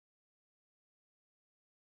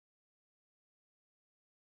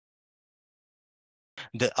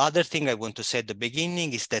The other thing I want to say at the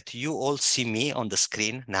beginning is that you all see me on the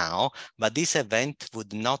screen now, but this event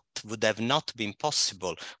would have not been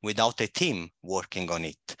possible without a team working on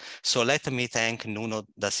it. So let me thank Nuno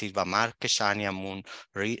da Silva Marques, Ania Moon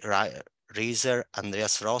Reiser,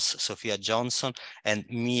 Andreas Ross, Sophia Johnson, and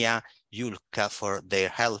Mia Julka for their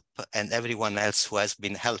help, and everyone else who has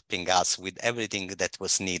been helping us with everything that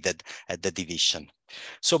was needed at the division.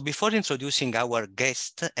 So before introducing our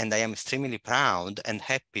guest, and I am extremely proud and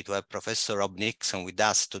happy to have Professor Rob Nixon with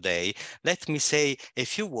us today, let me say a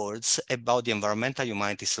few words about the Environmental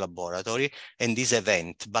Humanities Laboratory and this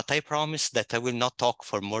event, but I promise that I will not talk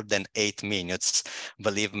for more than 8 minutes,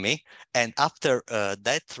 believe me. And after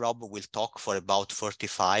that, Rob will talk for about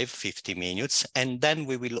 45, 50 minutes, and then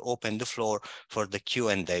we will open the floor for the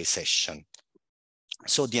Q&A session.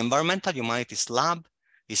 So the Environmental Humanities Lab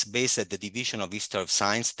is based at the Division of History of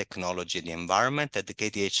Science, Technology and the Environment at the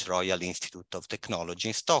KTH Royal Institute of Technology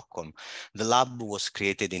in Stockholm. The lab was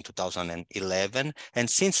created in 2011, and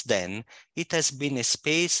since then, it has been a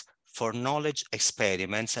space for knowledge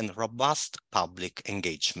experiments and robust public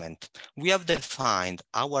engagement. We have defined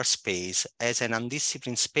our space as an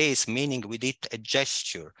undisciplined space, meaning with it a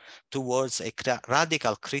gesture towards a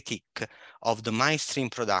radical critique of the mainstream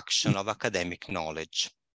production of academic knowledge.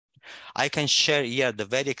 I can share here the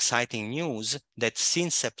very exciting news that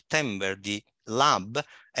since September, the lab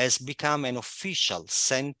has become an official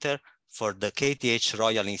center for the KTH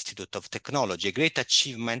Royal Institute of Technology, a great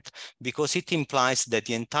achievement because it implies that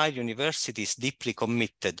the entire university is deeply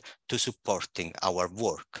committed to supporting our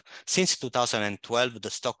work. Since 2012, the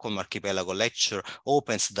Stockholm Archipelago Lecture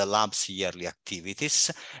opens the lab's yearly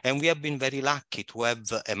activities, and we have been very lucky to have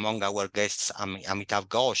among our guests Amitav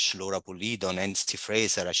Ghosh, Laura Pulido, Nancy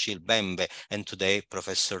Fraser, Achille Bembe, and today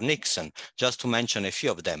Professor Nixon, just to mention a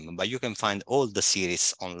few of them, but you can find all the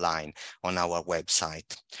series online on our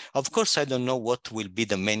website. Of course, I don't know what will be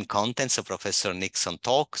the main contents of Professor Nixon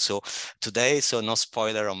talk today, so no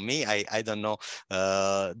spoiler on me. I don't know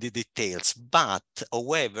the details, but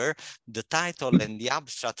however, the title and the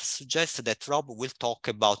abstract suggest that Rob will talk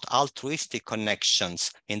about altruistic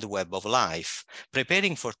connections in the web of life.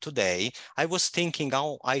 Preparing for today, I was thinking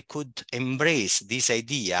how I could embrace this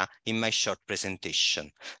idea in my short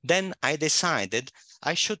presentation. Then I decided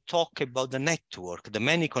I should talk about the network, the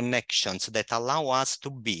many connections that allow us to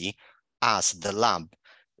be, as the lab,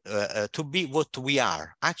 to be what we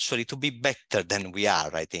are, actually to be better than we are,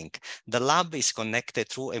 I think. The lab is connected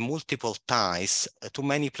through a multiple ties to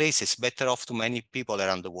many places, better off to many people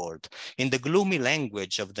around the world. In the gloomy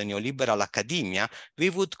language of the neoliberal academia, we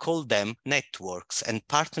would call them networks and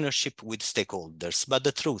partnership with stakeholders. But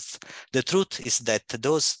the truth is that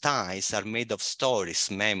those ties are made of stories,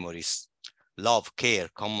 memories, love, care,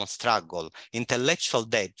 common struggle, intellectual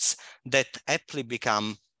debts that aptly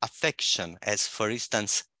become affection, as for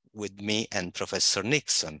instance with me and Professor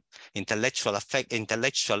Nixon, intellectual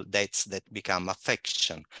debts that become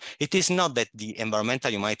affection. It is not that the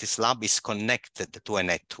Environmental Humanities Lab is connected to a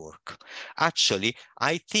network. Actually,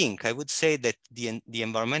 I think I would say that the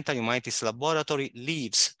Environmental Humanities Laboratory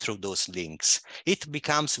lives through those links. It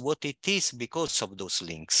becomes what it is because of those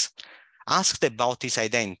links. Asked about his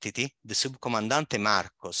identity, the Subcomandante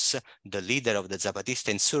Marcos, the leader of the Zapatista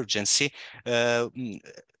insurgency,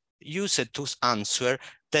 used to answer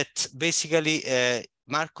that basically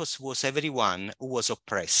Marcos was everyone who was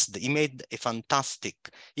oppressed. He made a fantastic,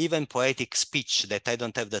 even poetic speech that I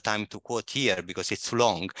don't have the time to quote here because it's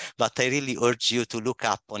long, but I really urge you to look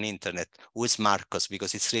up on internet who is Marcos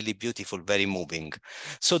because it's really beautiful, very moving.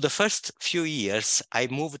 So the first few years I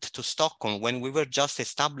moved to Stockholm when we were just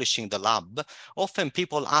establishing the lab. Often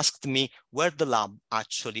people asked me where the lab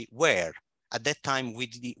actually were. At that time,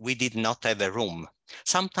 we did not have a room.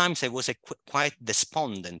 Sometimes I was quite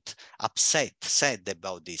despondent, upset, sad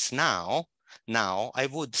about this. Now I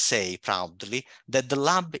would say proudly that the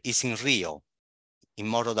lab is in Rio, in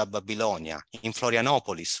Morro da Babilonia, in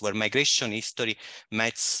Florianopolis, where migration history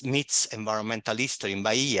meets environmental history, in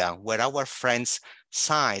Bahia, where our friends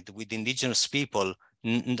side with indigenous people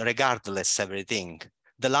regardless everything.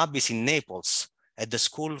 The lab is in Naples, at the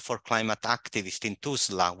School for Climate Activists in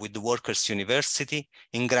Tuzla with the Workers' University,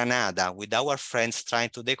 in Granada with our friends trying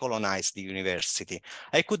to decolonize the university.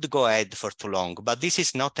 I could go ahead for too long, but this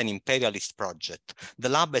is not an imperialist project. The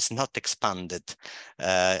lab has not expanded.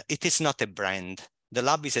 It is not a brand. The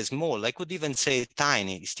lab is a small, I could even say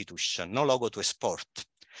tiny institution, no logo to export.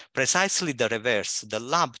 Precisely the reverse, the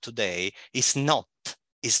lab today is not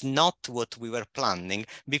is not what we were planning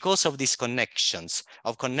because of these connections,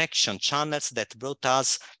 of connection channels that brought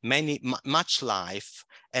us much life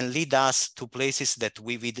and lead us to places that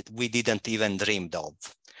we didn't even dreamed of.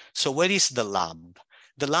 So where is the lab?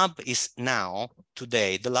 The lab is now,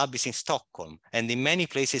 today, the lab is in Stockholm and in many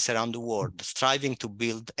places around the world, striving to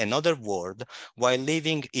build another world while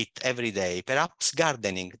living it every day, perhaps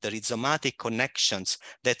gardening the rhizomatic connections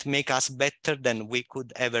that make us better than we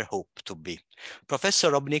could ever hope to be.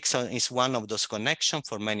 Professor Rob Nixon is one of those connections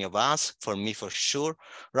for many of us, for me for sure.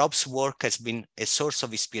 Rob's work has been a source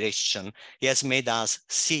of inspiration. He has made us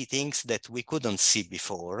see things that we couldn't see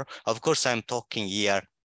before. Of course, I'm talking here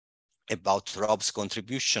about Rob's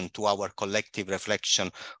contribution to our collective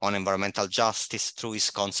reflection on environmental justice through his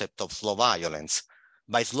concept of slow violence.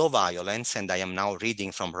 By slow violence, and I am now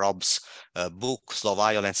reading from Rob's book, Slow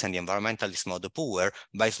Violence and the Environmentalism of the Poor,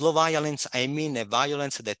 by slow violence, I mean a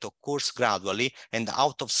violence that occurs gradually and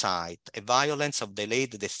out of sight, a violence of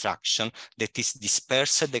delayed destruction that is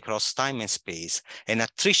dispersed across time and space, an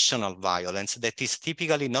attritional violence that is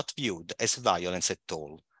typically not viewed as violence at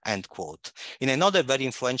all. End quote. In another very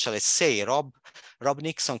influential essay, Rob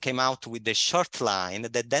Nixon came out with a short line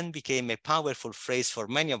that then became a powerful phrase for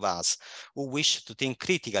many of us who wish to think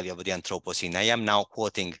critically of the Anthropocene. I am now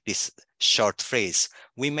quoting this short phrase.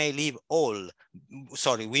 We might all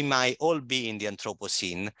be in the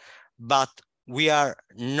Anthropocene, but we are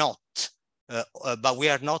not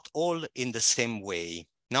all in the same way.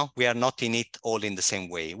 No, we are not in it all in the same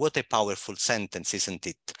way. What a powerful sentence, isn't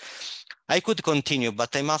it? I could continue,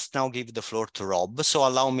 but I must now give the floor to Rob, so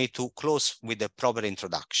allow me to close with a proper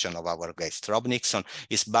introduction of our guest. Rob Nixon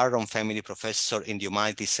is Barron Family Professor in the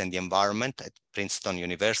Humanities and the Environment at Princeton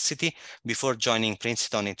University. Before joining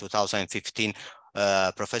Princeton in 2015,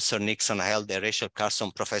 Professor Nixon held a Rachel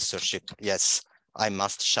Carson Professorship. Yes, I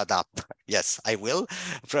must shut up. Yes, I will.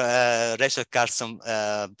 Rachel Carson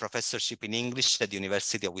Professorship in English at the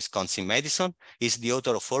University of Wisconsin-Madison. He's the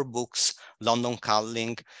author of 4 books, London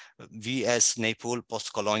Calling, V.S. Naipaul,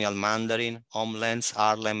 Postcolonial Mandarin, Homelands,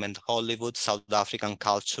 Harlem and Hollywood, South African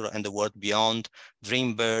Culture and the World Beyond,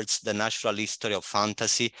 Dreambirds, The Natural History of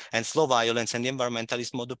Fantasy, and Slow Violence and the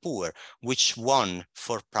Environmentalism of the Poor, which won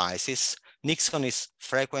 4 prizes. Nixon is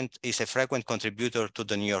a frequent contributor to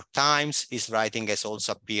the New York Times. His writing has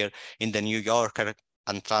also appeared in the New Yorker,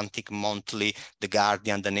 Atlantic Monthly, The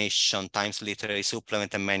Guardian, The Nation, Times Literary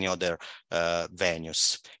Supplement, and many other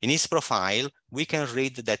venues. In his profile, we can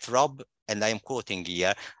read that Rob, and I am quoting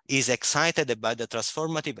here, is excited about the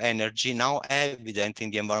transformative energy now evident in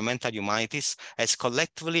the environmental humanities as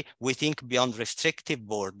collectively we think beyond restrictive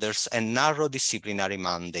borders and narrow disciplinary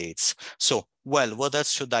mandates. So, well, what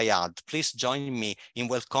else should I add? Please join me in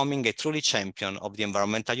welcoming a truly champion of the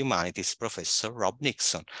environmental humanities, Professor Rob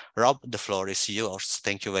Nixon. Rob, the floor is yours.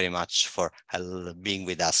 Thank you very much for being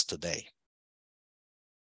with us today.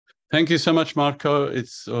 Thank you so much, Marco.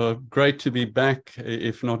 It's great to be back,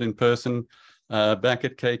 if not in person, back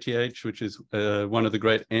at KTH, which is one of the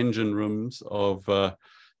great engine rooms of the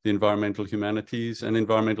environmental humanities and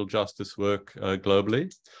environmental justice work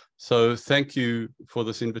globally. So thank you for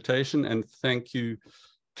this invitation, and thank you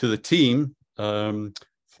to the team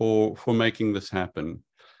for making this happen.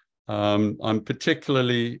 I'm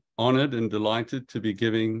particularly honored and delighted to be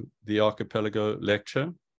giving the Archipelago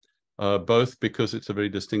Lecture, both because it's a very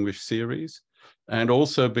distinguished series, and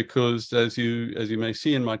also because, as you may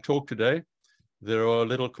see in my talk today, there are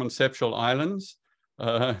little conceptual islands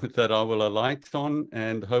that I will alight on,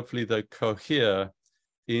 and hopefully they cohere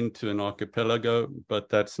into an archipelago, but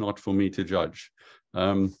that's not for me to judge.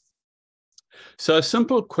 So a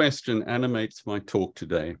simple question animates my talk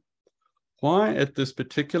today. Why, at this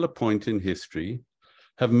particular point in history,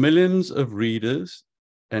 have millions of readers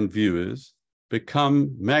and viewers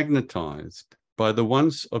become magnetized by the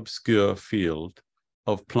once obscure field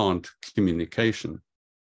of plant communication?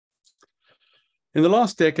 In the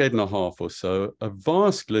last decade and a half or so, a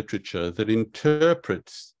vast literature that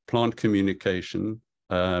interprets plant communication,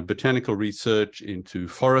 botanical research into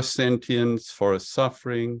forest sentience, forest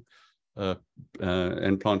suffering,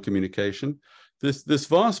 and plant communication, this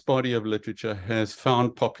vast body of literature has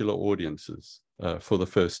found popular audiences for the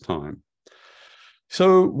first time.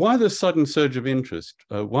 So why this sudden surge of interest?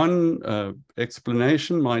 One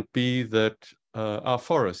explanation might be that our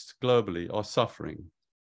forests globally are suffering.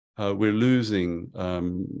 We're losing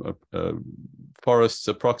forests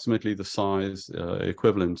approximately the size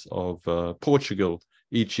equivalent of Portugal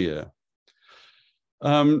each year.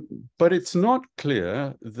 But it's not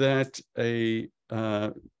clear that an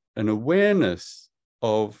awareness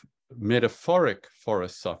of metaphoric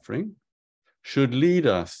forest suffering should lead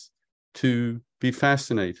us to be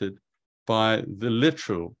fascinated by the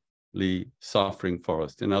literally suffering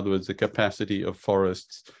forest. In other words, the capacity of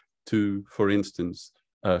forests to, for instance,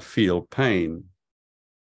 feel pain.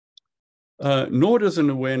 Nor does an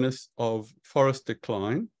awareness of forest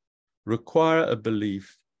decline require a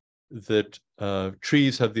belief that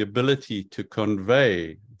trees have the ability to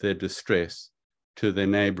convey their distress to their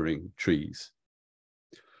neighboring trees.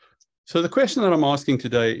 So the question that I'm asking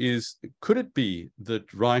today is, could it be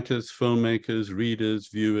that writers, filmmakers, readers,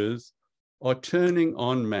 viewers are turning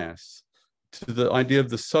en masse to the idea of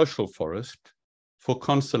the social forest for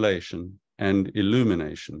consolation and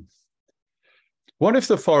illumination? What if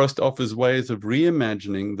the forest offers ways of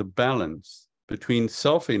reimagining the balance between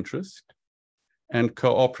self-interest and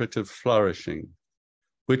cooperative flourishing,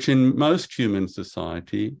 which in most human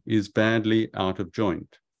society is badly out of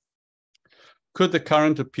joint? Could the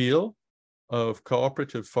current appeal of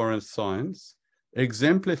cooperative forest science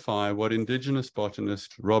exemplify what Indigenous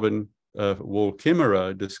botanist Robin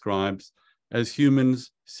Wall-Kimmerer describes as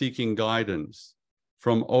humans seeking guidance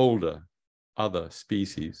from older, other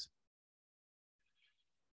species?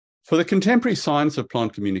 For the contemporary science of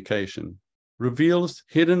plant communication reveals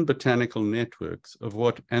hidden botanical networks of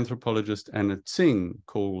what anthropologist Anna Tsing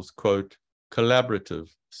calls, quote, collaborative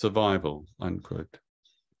survival, unquote.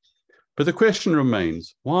 But the question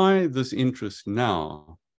remains, why this interest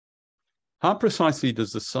now? How precisely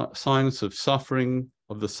does the science of suffering,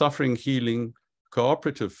 of the suffering healing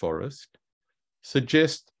cooperative forest,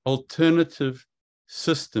 suggest alternative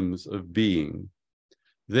systems of being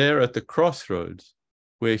there at the crossroads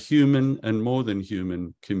where human and more than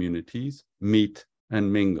human communities meet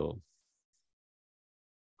and mingle?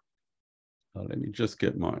 Let me just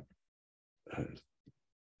get my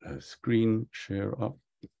screen share up.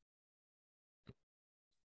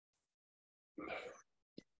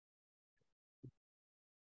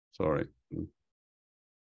 Sorry.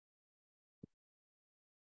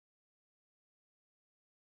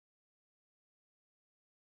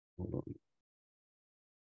 Hold on.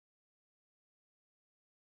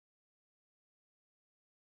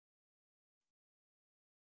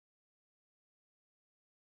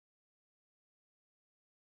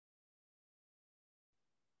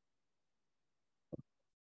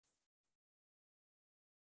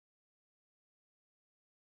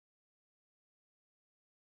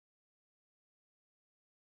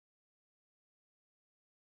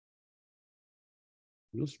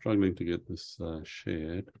 I'm just struggling to get this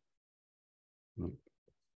shared. No.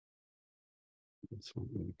 That's not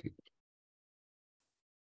working.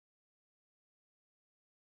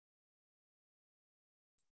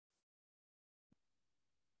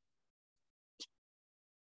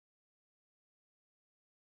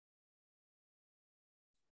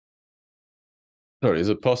 Sorry, is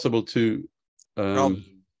it possible to Rob,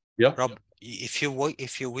 yeah? Rob, if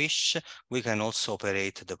you wish, we can also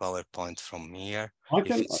operate the PowerPoint from here. I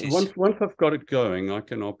can once I've got it going, I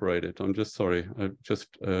can operate it. I'm just sorry. I just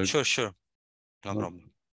sure, no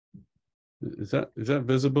problem. Is that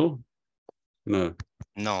visible? No.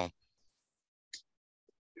 No.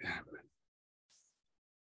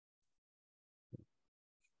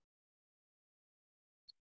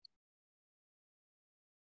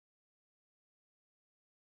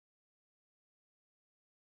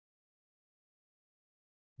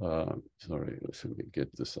 Sorry, let me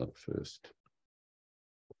get this up first.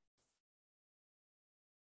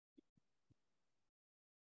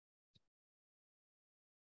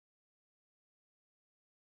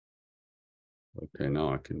 Okay,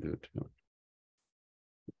 now I can do it.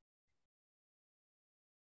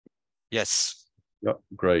 Yes. Yep,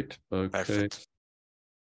 great. Okay. Perfect.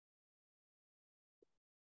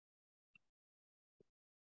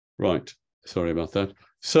 Right. Sorry about that.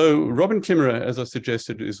 So Robin Kimmerer, as I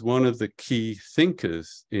suggested, is one of the key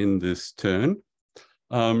thinkers in this turn.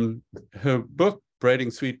 Her book,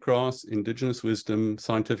 Braiding Sweetgrass, Indigenous Wisdom,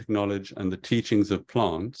 Scientific Knowledge, and the Teachings of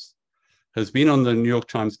Plants, has been on the New York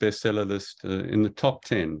Times bestseller list in the top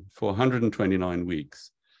 10 for 129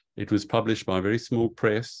 weeks. It was published by a very small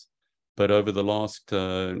press, but over the last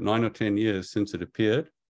 9 or 10 years since it appeared,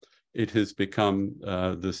 it has become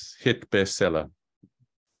this hit bestseller.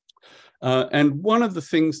 And one of the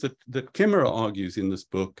things that Kimmerer argues in this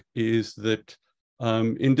book is that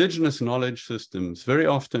indigenous knowledge systems very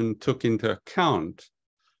often took into account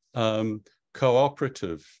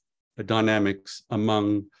cooperative dynamics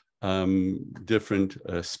among different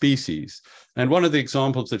species. And one of the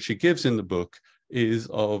examples that she gives in the book is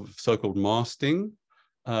of so-called masting,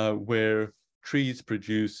 where trees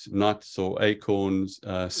produce nuts or acorns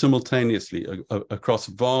simultaneously across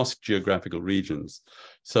vast geographical regions.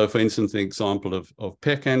 So for instance, the example of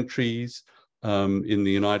pecan trees in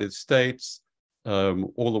the United States,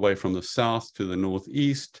 all the way from the south to the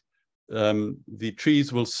northeast, the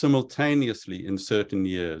trees will simultaneously in certain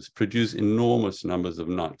years produce enormous numbers of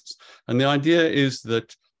nuts. And the idea is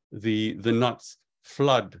that the nuts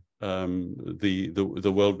flood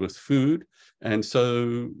the world with food, and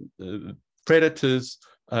so predators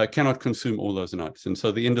cannot consume all those nuts. And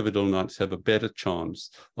so the individual nuts have a better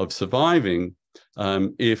chance of surviving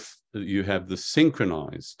if you have the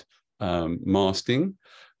synchronized masting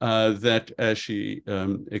that, as she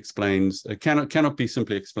explains, cannot be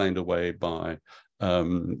simply explained away by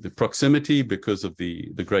the proximity because of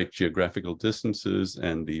the great geographical distances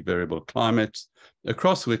and the variable climates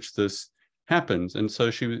across which this happens. And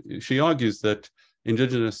so she argues that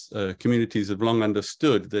indigenous communities have long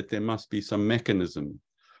understood that there must be some mechanism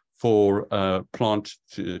for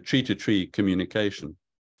tree-to-tree communication.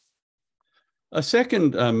 A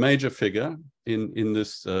second major figure in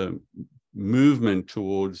this movement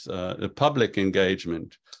towards the public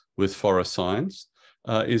engagement with forest science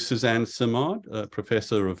is Suzanne Simard, a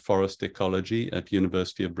professor of forest ecology at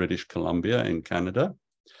University of British Columbia in Canada.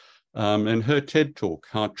 And her TED talk,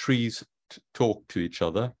 How Trees Talk to Each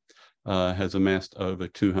Other, has amassed over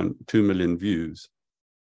 2 million views.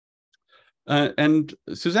 And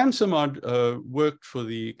Suzanne Simard worked for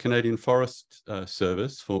the Canadian Forest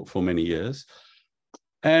Service for many years.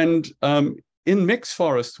 And in mixed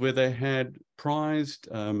forests where they had prized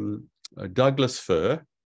Douglas fir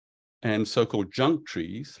and so-called junk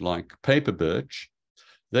trees like paper birch,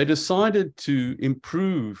 they decided to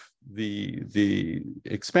improve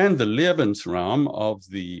expand the Lebensraum of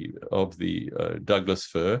the Douglas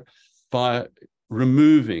fir by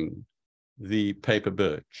removing the paper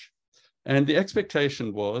birch. And the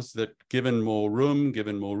expectation was that given more room,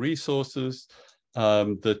 given more resources,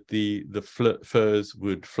 that the firs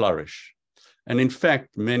would flourish. And in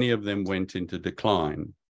fact, many of them went into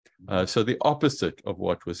decline. So the opposite of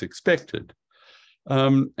what was expected.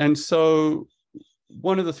 And so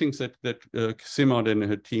one of the things that Simard and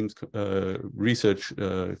her team's research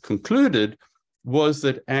concluded was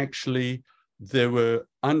that actually there were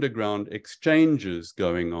underground exchanges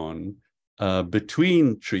going on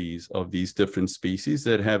between trees of these different species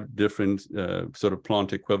that have different sort of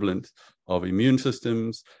plant equivalents of immune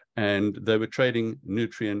systems, and they were trading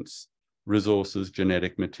nutrients, resources,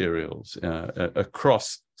 genetic materials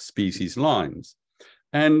across species lines.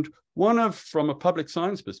 And from a public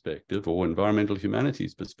science perspective or environmental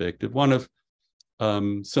humanities perspective, one of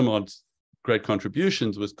Simard's great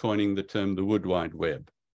contributions was coining the term the Wood Wide Web.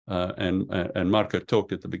 And Marco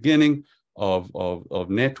talked at the beginning of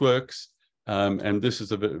networks. And this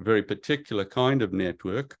is a very particular kind of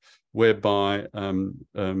network whereby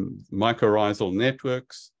mycorrhizal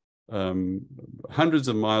networks, hundreds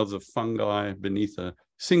of miles of fungi beneath a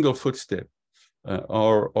single footstep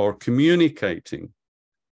are communicating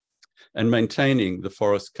and maintaining the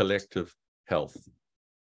forest's collective health.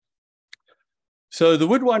 So the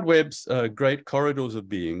Wood Wide Web's great corridors of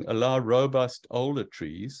being allow robust older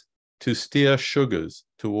trees to steer sugars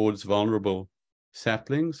towards vulnerable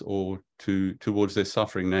saplings or towards their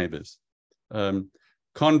suffering neighbors.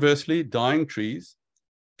 Conversely, dying trees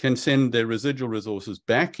can send their residual resources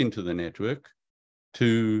back into the network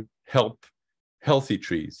to help healthy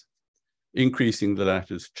trees, increasing the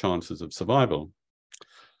latter's chances of survival.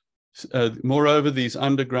 Moreover, these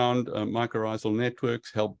underground mycorrhizal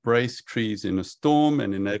networks help brace trees in a storm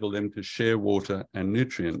and enable them to share water and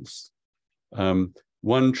nutrients.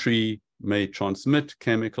 One tree may transmit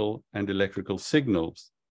chemical and electrical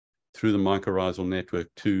signals through the mycorrhizal network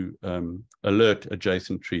to alert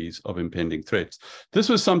adjacent trees of impending threats. This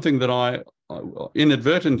was something that I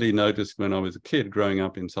inadvertently noticed when I was a kid growing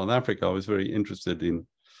up in South Africa. I was very interested in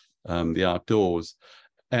the outdoors.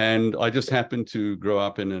 And I just happened to grow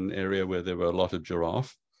up in an area where there were a lot of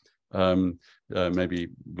giraffe, maybe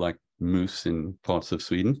like moose in parts of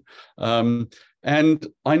Sweden. And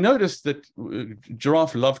I noticed that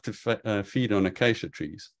giraffe loved to feed on acacia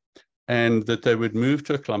trees, and that they would move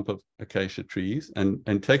to a clump of acacia trees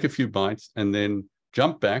and take a few bites and then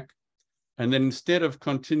jump back. And then instead of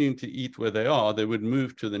continuing to eat where they are, they would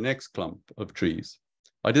move to the next clump of trees.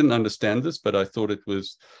 I didn't understand this, but I thought it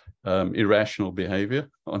was irrational behavior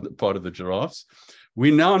on the part of the giraffes.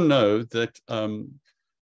 We now know that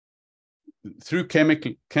through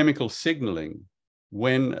chemical signaling,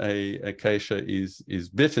 when a acacia is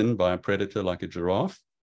bitten by a predator like a giraffe,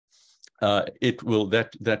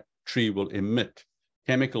 that tree will emit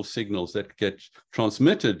chemical signals that get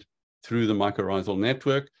transmitted through the mycorrhizal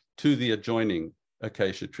network to the adjoining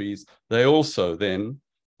acacia trees. They also then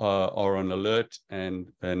are on alert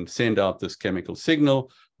and send out this chemical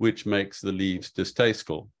signal, which makes the leaves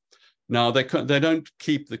distasteful. Now, they don't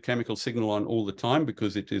keep the chemical signal on all the time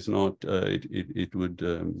because it is not, it would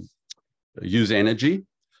use energy.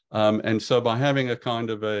 And so by having a kind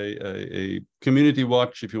of a community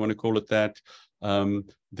watch, if you want to call it that,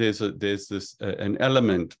 there's this an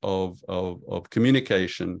element of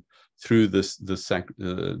communication through this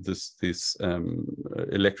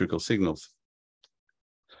electrical signals.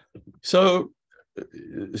 So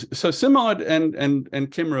Simard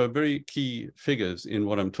and Kimmerer are very key figures in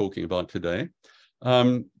what I'm talking about today.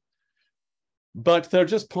 But they're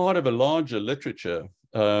just part of a larger literature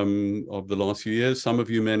of the last few years. Some of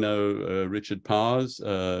you may know Richard Powers'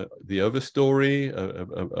 The Overstory,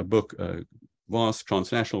 a book, a vast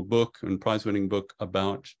transnational book and prize-winning book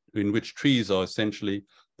in which trees are essentially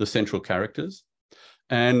the central characters.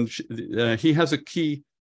 And he has a key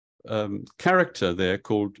character there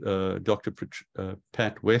called Dr.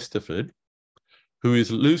 Pat Westerford, who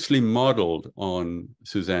is loosely modeled on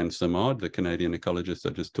Suzanne Simard, the Canadian ecologist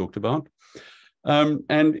I just talked about.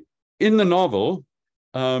 And in the novel,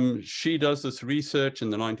 she does this research in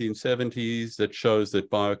the 1970s that shows that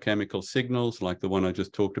biochemical signals, like the one I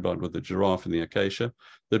just talked about with the giraffe and the acacia,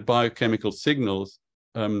 that biochemical signals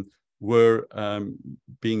were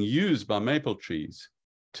being used by maple trees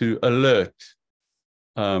to alert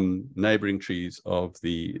neighboring trees of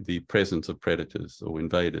the presence of predators or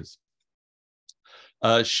invaders.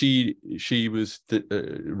 She was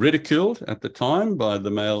ridiculed at the time by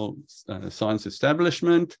the male science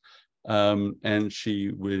establishment, and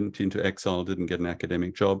she went into exile, didn't get an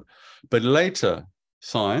academic job. But later,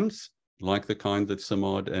 science, like the kind that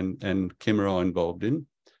Simard and Kimmerer are involved in,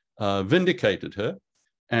 vindicated her,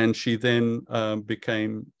 and she then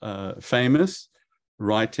became famous,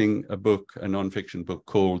 writing a book, a nonfiction book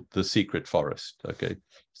called The Secret Forest. Okay,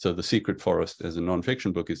 so The Secret Forest as a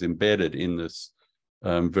nonfiction book is embedded in this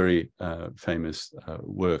very famous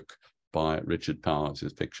work by Richard Powers,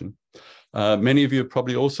 his fiction. Many of you have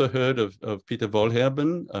probably also heard of Peter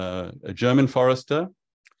Wohlheben, a German forester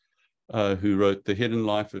who wrote The Hidden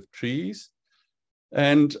Life of Trees.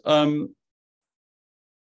 And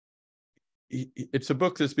it's a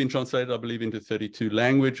book that's been translated, I believe, into 32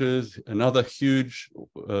 languages, another huge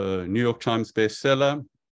New York Times bestseller,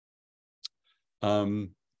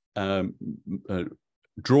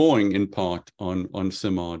 drawing in part on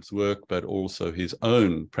Simard's work, but also his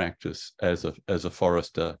own practice as a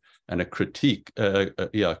forester and a critique, as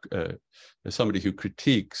somebody who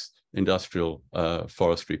critiques industrial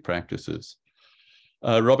forestry practices.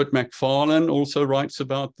 Robert Macfarlane also writes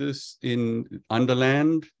about this in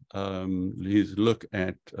Underland, his look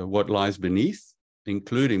at what lies beneath,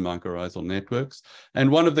 including mycorrhizal networks.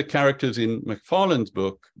 And one of the characters in Macfarlane's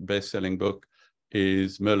book, best-selling book,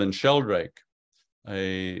 is Merlin Sheldrake,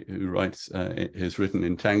 who has written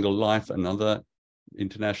Entangled Life, another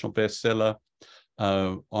international bestseller.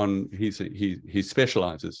 He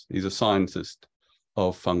specializes, he's a scientist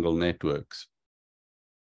of fungal networks.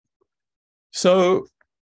 So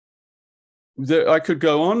I could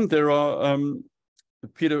go on. There are,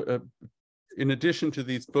 in addition to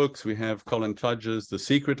these books, we have Colin Tudge's The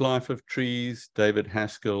Secret Life of Trees, David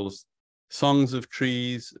Haskell's Songs of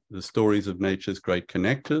Trees, The Stories of Nature's Great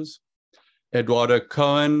Connectors. Eduardo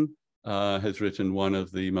Cohen has written one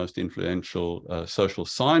of the most influential social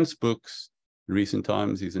science books in recent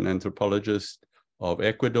times. He's an anthropologist of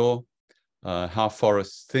Ecuador, How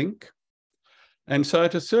Forests Think. And so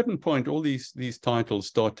at a certain point, all these titles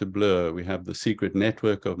start to blur. We have The Secret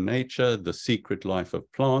Network of Nature, The Secret Life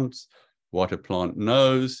of Plants, What a Plant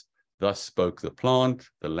Knows, Thus Spoke the Plant,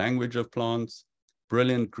 The Language of Plants,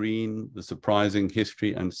 Brilliant Green, The Surprising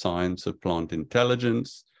History and Science of Plant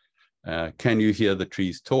Intelligence, Can You Hear the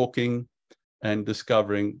Trees Talking, and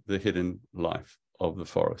Discovering the Hidden Life of the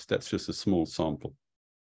Forest. That's just a small sample.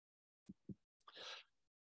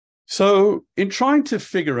 So in trying to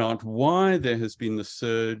figure out why there has been the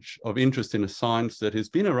surge of interest in a science that has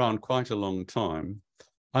been around quite a long time,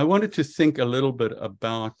 I wanted to think a little bit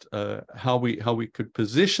about how we could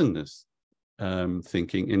position this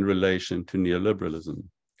thinking in relation to neoliberalism.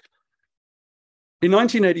 In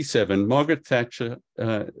 1987, Margaret Thatcher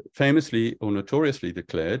famously or notoriously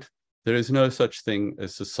declared, "There is no such thing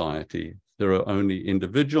as society. There are only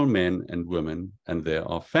individual men and women, and there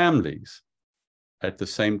are families." At the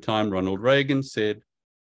same time, Ronald Reagan said,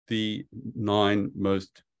 "The 9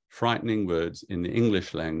 most frightening words in the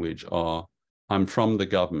English language are, I'm from the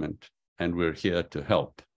government and we're here to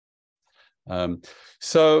help."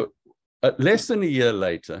 So less than a year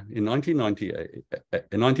later, in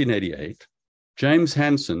 1988, James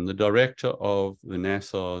Hansen, the director of the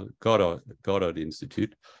NASA Goddard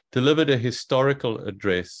Institute, delivered a historical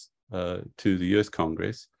address to the US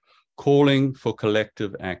Congress calling for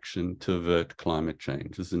collective action to avert climate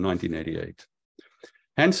change. This is in 1988.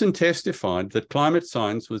 Hansen testified that climate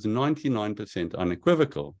science was 99%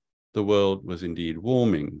 unequivocal. The world was indeed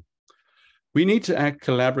warming. We need to act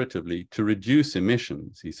collaboratively to reduce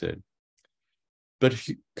emissions, he said. But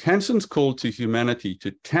Hansen's call to humanity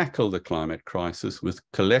to tackle the climate crisis with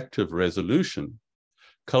collective resolution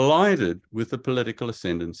collided with the political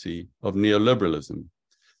ascendancy of neoliberalism,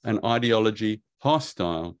 an ideology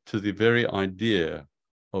hostile to the very idea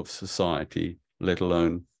of society, let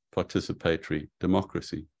alone participatory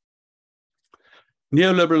democracy.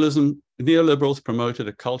 Neoliberals promoted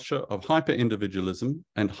a culture of hyper-individualism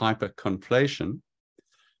and hyper-conflation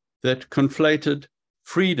that conflated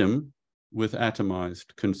freedom with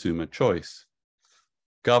atomized consumer choice.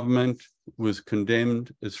 Government was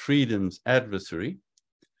condemned as freedom's adversary,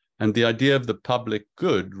 and the idea of the public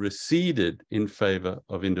good receded in favor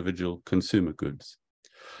of individual consumer goods.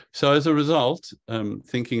 So as a result,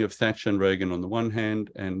 thinking of Thatcher and Reagan on the one hand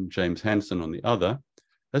and James Hansen on the other,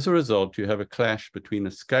 as a result, you have a clash between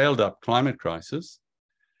a scaled-up climate crisis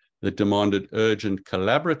that demanded urgent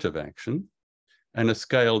collaborative action and a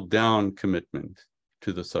scaled-down commitment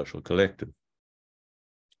to the social collective.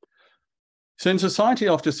 So in society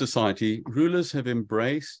after society, rulers have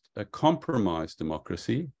embraced a compromised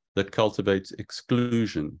democracy that cultivates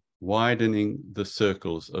exclusion, widening the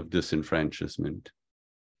circles of disenfranchisement.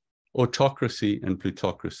 Autocracy and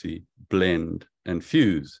plutocracy blend and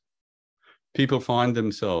fuse. Many people find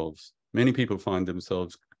themselves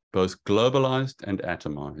both globalized and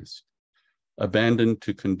atomized, abandoned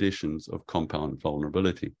to conditions of compound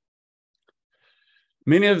vulnerability.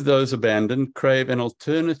 Many of those abandoned crave an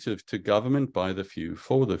alternative to government by the few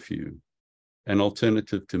for the few, an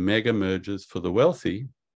alternative to mega mergers for the wealthy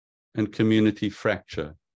and community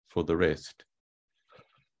fracture for the rest.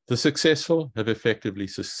 The successful have effectively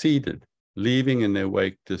seceded, leaving in their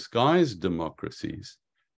wake disguised democracies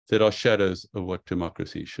that are shadows of what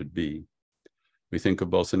democracy should be. We think of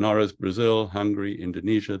Bolsonaro's Brazil, Hungary,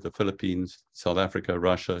 Indonesia, the Philippines, South Africa,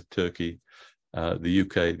 Russia, Turkey, the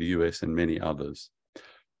UK, the US, and many others.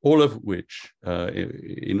 In all of which,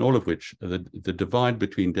 the divide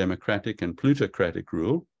between democratic and plutocratic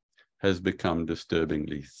rule has become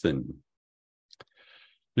disturbingly thin.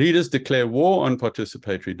 Leaders declare war on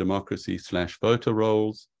participatory democracy / voter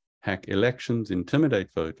rolls, hack elections, intimidate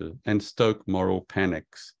voters, and stoke moral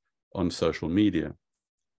panics on social media.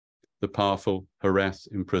 The powerful harass,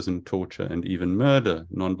 imprison, torture, and even murder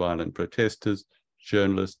nonviolent protesters,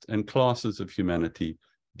 journalists, and classes of humanity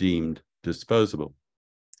deemed disposable.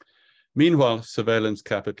 Meanwhile, surveillance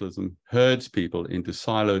capitalism herds people into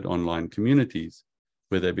siloed online communities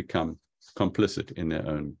where they become complicit in their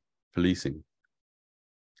own policing.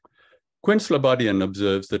 Quinn Slobodian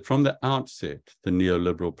observes that from the outset, the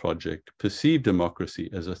neoliberal project perceived democracy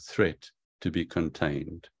as a threat to be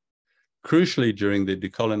contained. Crucially, during the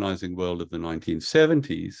decolonizing world of the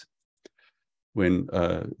 1970s, when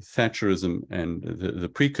Thatcherism and the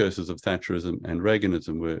precursors of Thatcherism and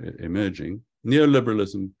Reaganism were emerging,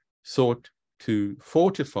 neoliberalism sought to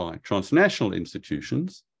fortify transnational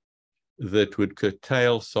institutions that would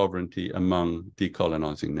curtail sovereignty among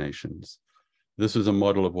decolonizing nations. This is a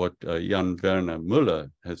model of what Jan Werner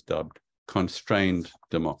Müller has dubbed constrained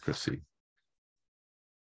democracy.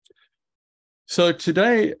 So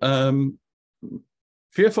today,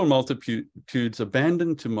 fearful multitudes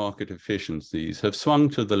abandoned to market efficiencies have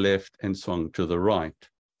swung to the left and swung to the right.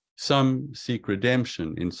 Some seek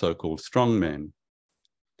redemption in so-called strongmen.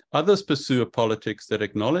 Others pursue a politics that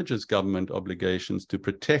acknowledges government obligations to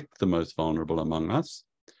protect the most vulnerable among us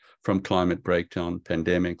from climate breakdown,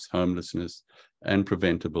 pandemics, homelessness, and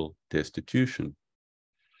preventable destitution.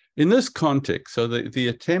 In this context, so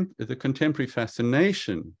the contemporary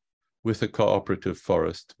fascination with the cooperative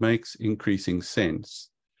forest makes increasing sense,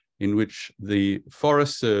 in which the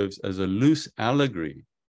forest serves as a loose allegory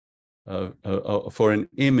for an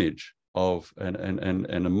image of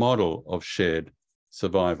and a model of shared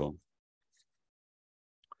survival.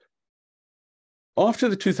 After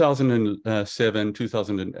the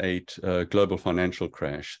 2007-2008 global financial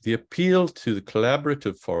crash, the appeal to the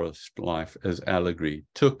collaborative forest life as allegory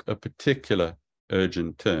took a particular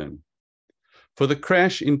urgent turn. For the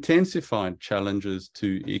crash intensified challenges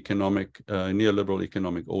to neoliberal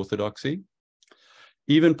economic orthodoxy.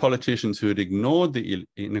 Even politicians who had ignored the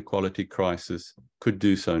inequality crisis could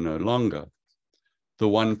do so no longer. The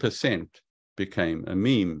 1% became a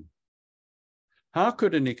meme. How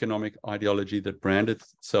could an economic ideology that branded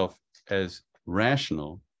itself as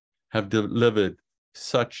rational have delivered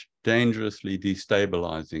such dangerously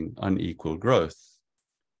destabilizing, unequal growth.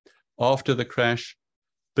 After the crash,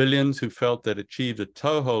 billions who felt they'd achieved a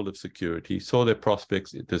toehold of security saw their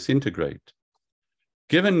prospects disintegrate.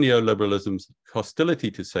 Given neoliberalism's hostility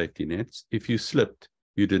to safety nets, if you slipped,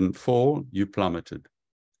 you didn't fall, you plummeted.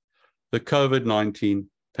 The COVID-19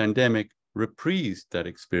 pandemic reprised that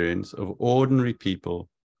experience of ordinary people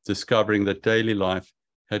discovering that daily life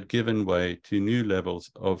had given way to new levels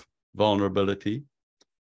of vulnerability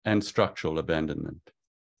and structural abandonment.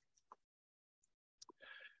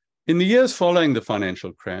 In the years following the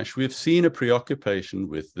financial crash, we've seen a preoccupation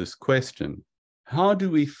with this question. How do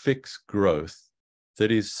we fix growth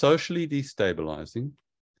that is socially destabilizing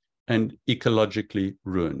and ecologically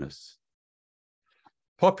ruinous?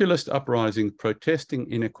 Populist uprisings protesting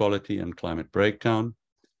inequality and climate breakdown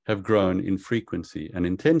have grown in frequency and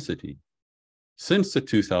intensity. Since the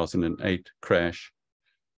 2008 crash,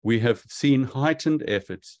 we have seen heightened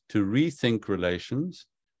efforts to rethink relations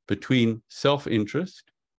between self-interest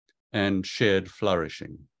and shared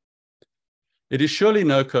flourishing. It is surely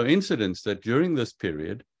no coincidence that during this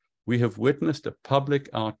period, we have witnessed a public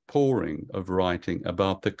outpouring of writing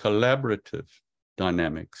about the collaborative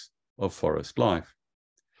dynamics of forest life.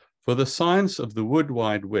 For the science of the wood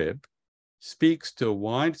wide web speaks to a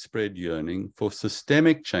widespread yearning for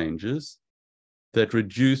systemic changes that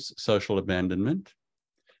reduce social abandonment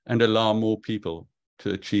and allow more people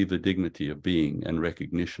to achieve the dignity of being and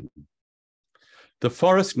recognition. The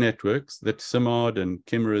forest networks that Simard and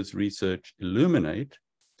Kimmerer's research illuminate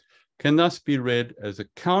can thus be read as a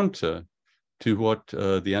counter to what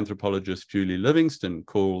the anthropologist Julie Livingston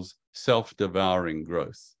calls self-devouring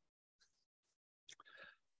growth.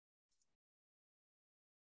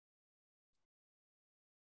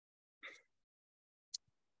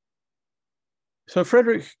 So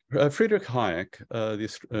Friedrich Hayek,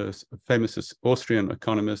 this famous Austrian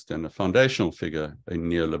economist and a foundational figure in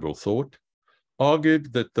neoliberal thought,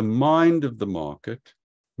 argued that the mind of the market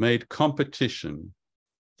made competition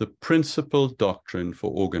the principal doctrine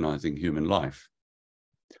for organizing human life.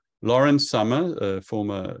 Lawrence Summers, a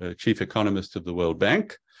former chief economist of the World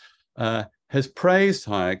Bank, has praised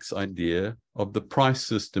Hayek's idea of the price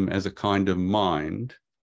system as a kind of mind,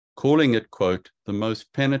 calling it, quote, the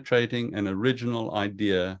most penetrating and original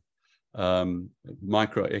idea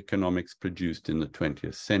microeconomics produced in the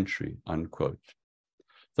 20th century, unquote.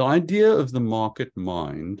 The idea of the market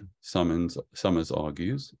mind, Summers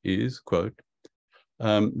argues, is, quote,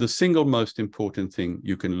 the single most important thing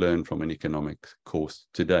you can learn from an economics course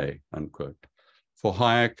today, unquote. For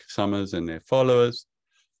Hayek, Summers, and their followers,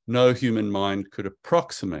 no human mind could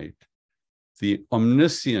approximate the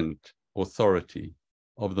omniscient authority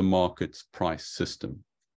of the market's price system.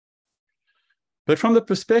 But from the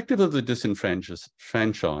perspective of the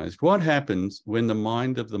disenfranchised, what happens when the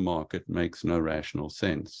mind of the market makes no rational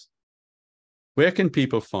sense? Where can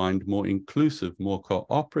people find more inclusive, more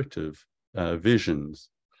cooperative visions,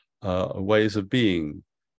 ways of being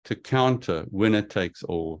to counter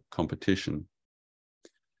winner-takes-all competition?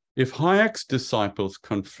 If Hayek's disciples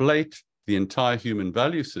conflate the entire human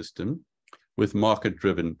value system with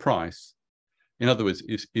market-driven price, in other words,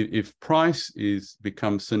 if price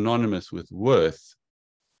becomes synonymous with worth,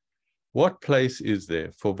 what place is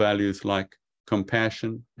there for values like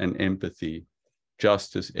compassion and empathy,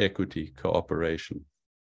 justice, equity, cooperation?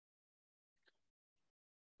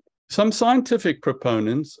 Some scientific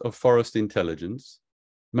proponents of forest intelligence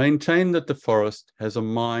maintain that the forest has a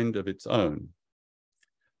mind of its own.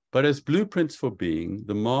 But as blueprints for being,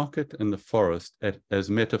 the market and the forest as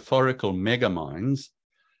metaphorical megaminds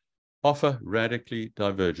offer radically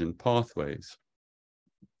divergent pathways.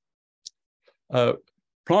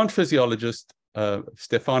 Plant physiologist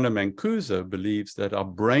Stefano Mancuso believes that our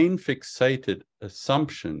brain-fixated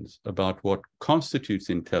assumptions about what constitutes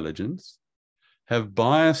intelligence have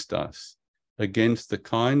biased us against the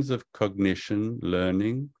kinds of cognition,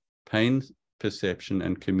 learning, pain perception,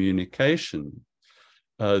 and communication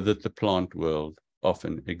that the plant world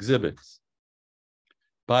often exhibits.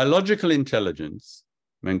 Biological intelligence,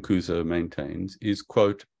 Mancuso maintains, is,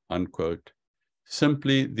 quote, unquote,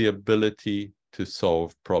 simply the ability to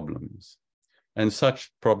solve problems. And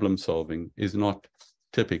such problem solving is not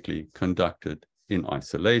typically conducted in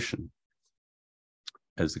isolation,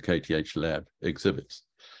 as the KTH lab exhibits.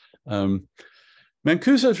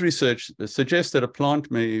 Mancuso's research suggests that a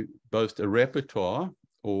plant may boast a repertoire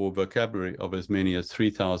or vocabulary of as many as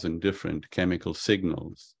 3,000 different chemical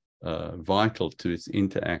signals vital to its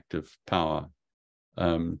interactive power.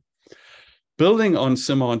 Building on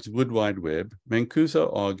Simard's Wood Wide Web,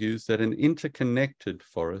 Mancuso argues that an interconnected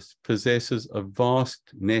forest possesses a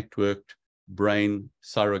vast networked brain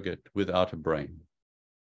surrogate without a brain.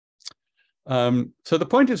 So the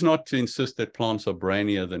point is not to insist that plants are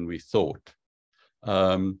brainier than we thought,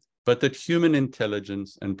 but that human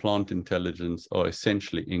intelligence and plant intelligence are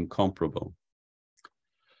essentially incomparable.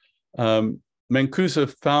 Mancuso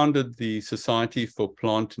founded the Society for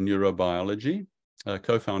Plant Neurobiology,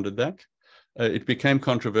 co-founded that. It became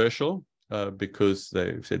controversial because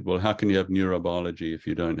they said, well, how can you have neurobiology if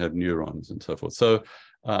you don't have neurons and so forth? So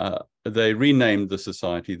they renamed the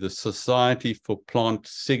Society for Plant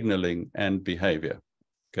Signaling and Behavior,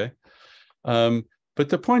 okay? But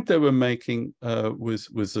the point they were making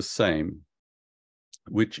was the same,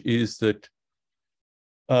 which is that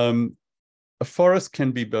a forest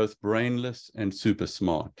can be both brainless and super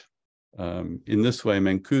smart. In this way,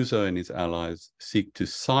 Mancuso and his allies seek to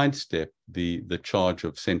sidestep the charge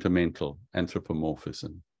of sentimental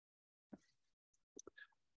anthropomorphism.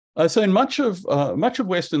 So in much of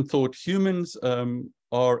Western thought, humans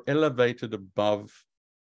are elevated above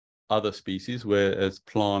other species, whereas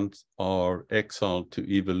plants are exiled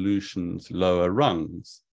to evolution's lower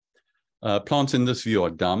rungs. Plants in this view are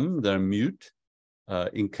dumb, they're mute,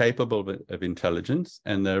 incapable of intelligence,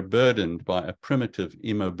 and they're burdened by a primitive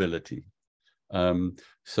immobility.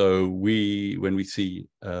 So when we see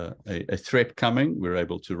a threat coming, we're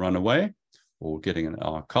able to run away or getting in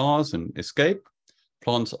our cars and escape.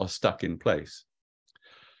 Plants are stuck in place.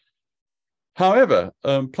 However,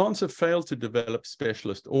 plants have failed to develop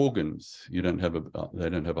specialist organs. They don't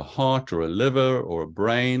have a heart or a liver or a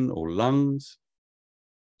brain or lungs.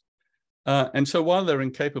 And so while they're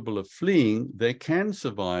incapable of fleeing, they can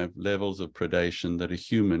survive levels of predation that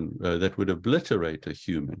that would obliterate a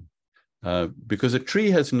human. Because a tree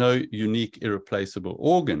has no unique irreplaceable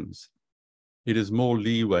organs, it is more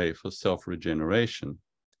leeway for self-regeneration.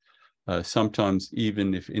 Sometimes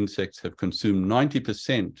even if insects have consumed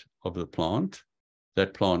 90% of the plant,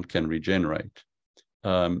 that plant can regenerate.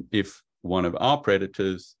 If one of our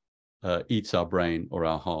predators eats our brain or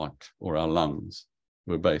our heart or our lungs,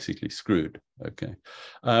 we're basically screwed, okay?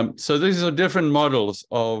 So these are different models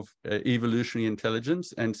of evolutionary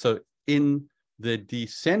intelligence. And so in the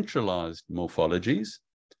decentralized morphologies,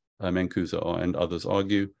 Mancuso and others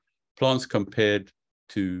argue, plants compared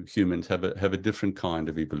to humans have a different kind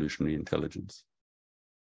of evolutionary intelligence.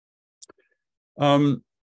 Hayek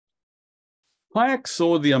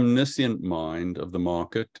saw the omniscient mind of the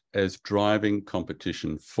market as driving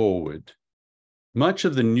competition forward. Much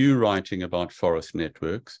of the new writing about forest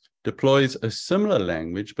networks deploys a similar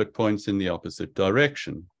language but points in the opposite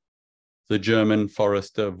direction. The German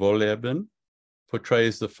forester Wohlleben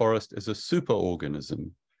portrays the forest as a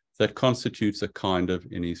superorganism that constitutes a kind of,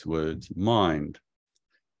 in his words, mind.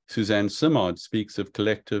 Suzanne Simard speaks of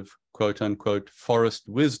collective, quote-unquote, forest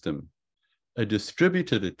wisdom, a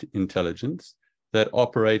distributed intelligence that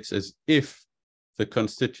operates as if the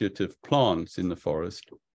constitutive plants in the forest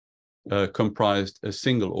comprised a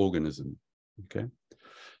single organism, okay?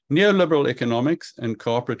 Neoliberal economics and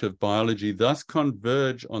cooperative biology thus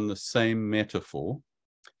converge on the same metaphor,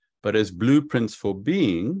 but as blueprints for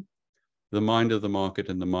being, the mind of the market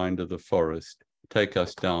and the mind of the forest take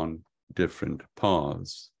us down different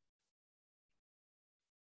paths.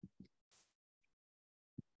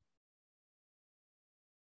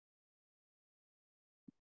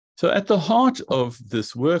 So at the heart of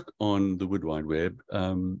this work on the Wood Wide Web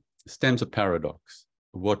stands a paradox,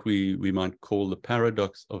 what we might call the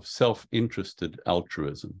paradox of self-interested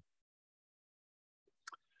altruism.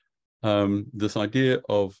 This idea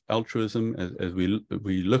of altruism, as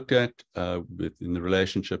we looked at in the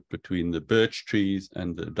relationship between the birch trees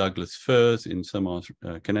and the Douglas firs in some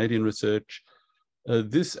Canadian research,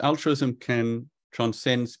 this altruism can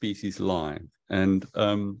transcend species lines.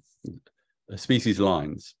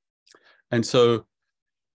 And so,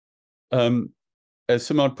 as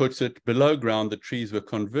Simard puts it, below ground, the trees were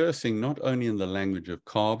conversing not only in the language of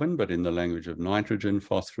carbon, but in the language of nitrogen,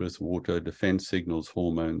 phosphorus, water, defense signals,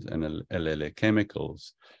 hormones, and allele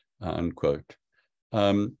chemicals, unquote.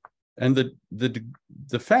 And the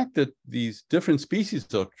fact that these different species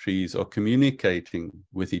of trees are communicating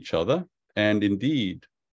with each other, and indeed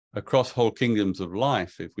across whole kingdoms of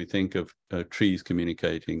life, if we think of trees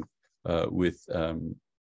communicating with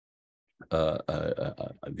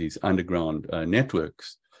these underground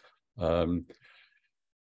networks.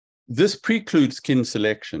 This precludes kin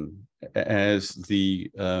selection as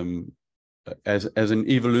an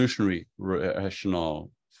evolutionary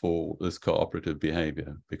rationale for this cooperative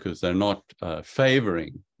behavior, because they're not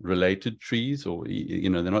favoring related trees, or they're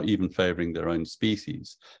not even favoring their own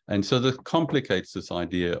species. And so that complicates this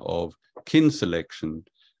idea of kin selection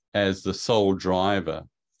as the sole driver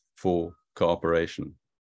for cooperation.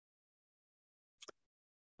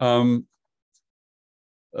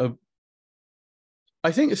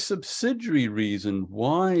 I think a subsidiary reason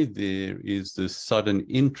why there is this sudden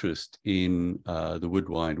interest in the Wood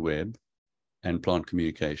Wide Web and plant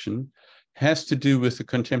communication has to do with the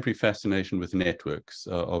contemporary fascination with networks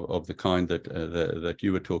of the kind that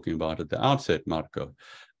you were talking about at the outset, Marco.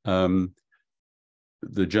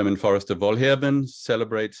 The German forester Wohlheben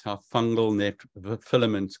celebrates how fungal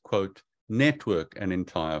filaments, quote, network an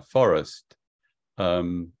entire forest.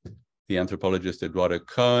 The anthropologist Eduardo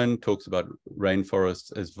Cohen talks about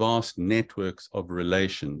rainforests as vast networks of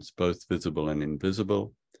relations, both visible and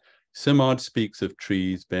invisible. Simard speaks of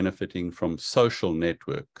trees benefiting from social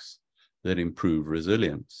networks that improve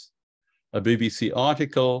resilience. A BBC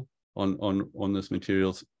article on this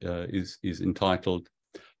material is entitled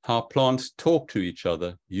 "How Plants Talk to Each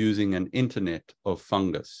Other Using an Internet of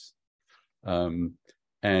Fungus." And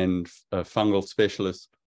fungal specialist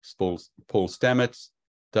Paul Stamets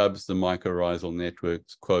dubs the mycorrhizal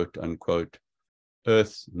networks, quote unquote,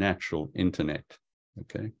 Earth's natural internet.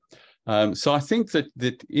 Okay, so I think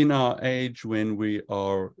that in our age when we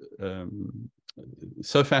are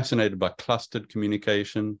so fascinated by clustered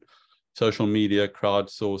communication, social media,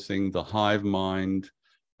 crowdsourcing, the hive mind,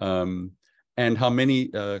 and how many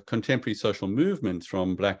contemporary social movements,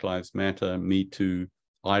 from Black Lives Matter, Me Too,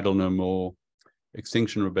 Idle No More,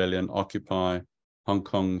 Extinction Rebellion, Occupy, Hong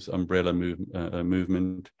Kong's umbrella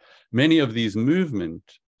movement. Many of these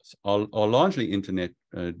movements are largely internet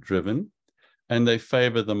driven, and they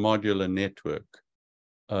favor the modular network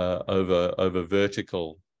over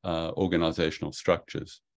vertical organizational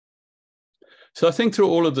structures. So I think through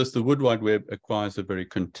all of this, the Wood Wide Web acquires a very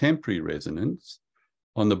contemporary resonance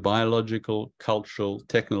on the biological, cultural,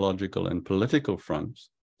 technological, and political fronts.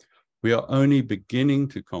 We are only beginning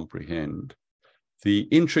to comprehend the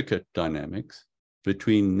intricate dynamics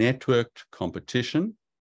between networked competition,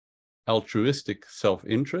 altruistic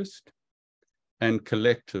self-interest, and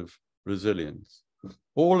collective resilience,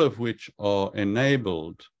 all of which are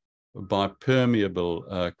enabled by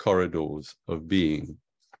permeable corridors of being.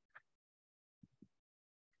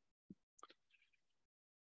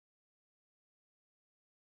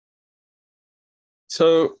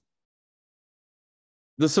 So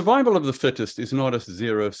the survival of the fittest is not a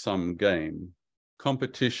zero-sum game.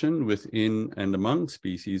 Competition within and among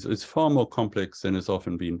species is far more complex than has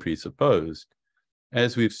often been presupposed.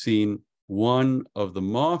 As we've seen, one of the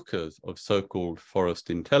markers of so-called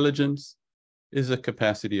forest intelligence is a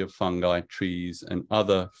capacity of fungi, trees, and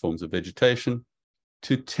other forms of vegetation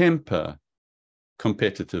to temper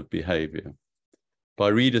competitive behavior. By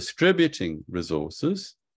redistributing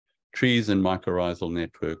resources, trees and mycorrhizal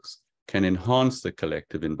networks can enhance the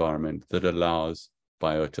collective environment that allows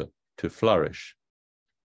biota to flourish.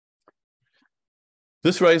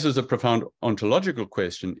 This raises a profound ontological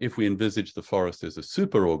question. If we envisage the forest as a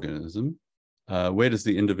superorganism, where does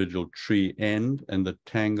the individual tree end and the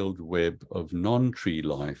tangled web of non-tree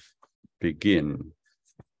life begin?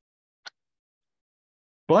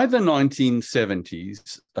 By the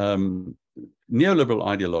 1970s, neoliberal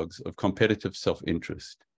ideologues of competitive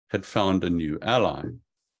self-interest had found a new ally.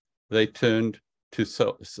 They turned to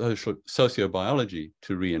sociobiology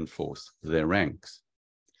to reinforce their ranks.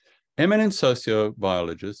 Eminent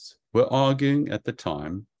sociobiologists were arguing at the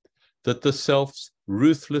time that the self's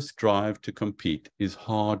ruthless drive to compete is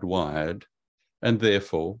hardwired and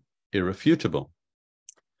therefore irrefutable.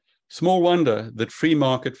 Small wonder that free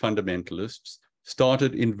market fundamentalists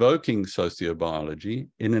started invoking sociobiology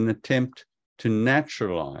in an attempt to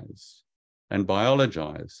naturalize and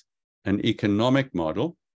biologize an economic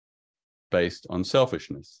model based on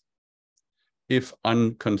selfishness. If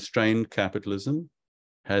unconstrained capitalism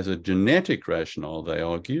has a genetic rationale, they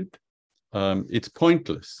argued, it's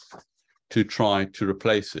pointless to try to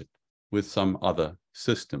replace it with some other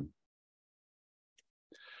system.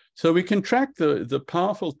 So we can track the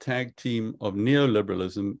powerful tag team of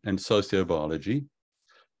neoliberalism and sociobiology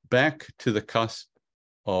back to the cusp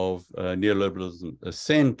of neoliberalism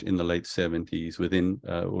ascent in the late 70s, in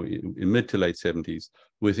mid to late 70s,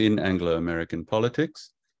 within Anglo-American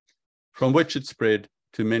politics, from which it spread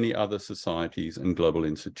to many other societies and global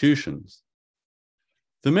institutions.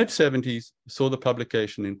 The mid-70s saw the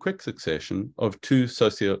publication in quick succession of two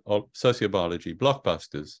sociobiology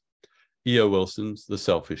blockbusters, E.O. Wilson's The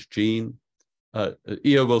Selfish Gene,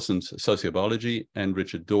 E.O. Wilson's Sociobiology, and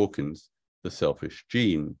Richard Dawkins' the selfish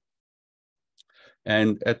gene.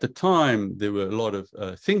 And at the time, there were a lot of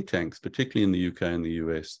think tanks, particularly in the UK and the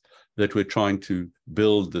US, that were trying to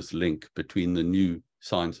build this link between the new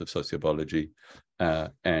science of sociobiology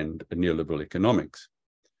and neoliberal economics.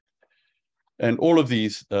 And all of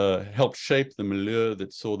these helped shape the milieu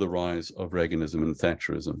that saw the rise of Reaganism and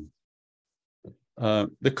Thatcherism.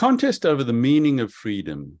 The contest over the meaning of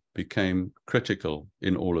freedom became critical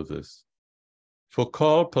in all of this. For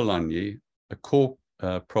Karl Polanyi, a core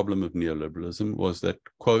problem of neoliberalism was that,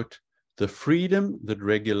 quote, the freedom that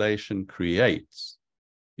regulation creates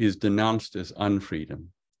is denounced as unfreedom.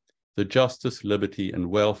 The justice, liberty, and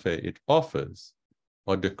welfare it offers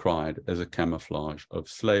are decried as a camouflage of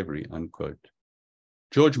slavery, unquote.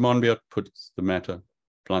 George Monbiot puts the matter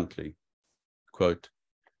bluntly, quote,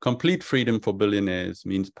 complete freedom for billionaires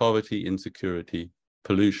means poverty, insecurity,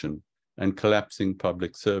 pollution, and collapsing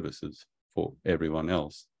public services for everyone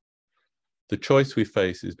else. The choice we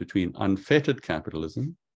face is between unfettered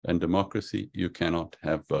capitalism and democracy. You cannot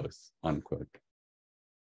have both, unquote.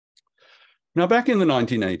 Now, back in the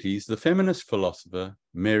 1980s, the feminist philosopher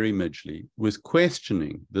Mary Midgley was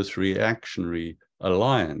questioning this reactionary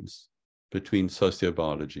alliance between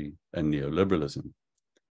sociobiology and neoliberalism.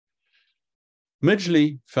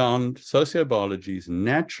 Midgley found sociobiology's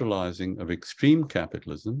naturalizing of extreme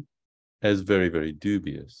capitalism as very, very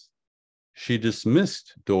dubious. She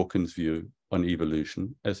dismissed Dawkins' view on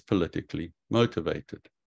evolution as politically motivated.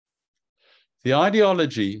 The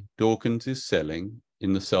ideology Dawkins is selling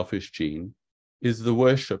in The Selfish Gene is the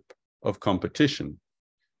worship of competition.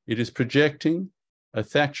 It is projecting a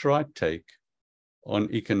Thatcherite take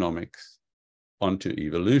on economics onto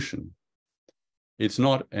evolution. It's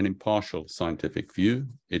not an impartial scientific view,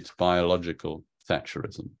 it's biological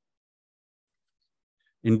Thatcherism.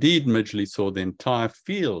 Indeed, Midgley saw the entire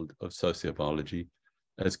field of sociobiology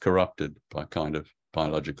as corrupted by kind of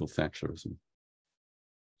biological Thatcherism.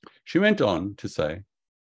 She went on to say,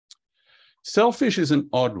 selfish is an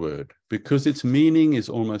odd word because its meaning is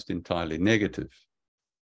almost entirely negative.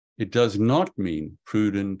 It does not mean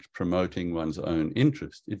prudent, promoting one's own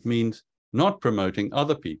interest. It means not promoting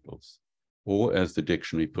other people's, or as the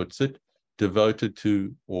dictionary puts it, devoted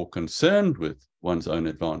to or concerned with one's own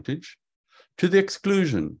advantage, to the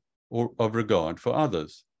exclusion of regard for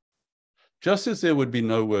others. Just as there would be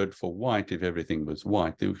no word for white if everything was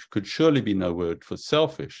white, there could surely be no word for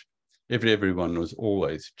selfish if everyone was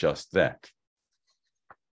always just that.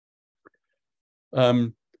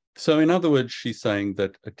 So in other words, she's saying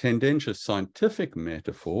that a tendentious scientific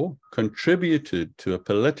metaphor contributed to a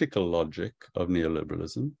political logic of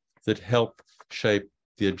neoliberalism that helped shape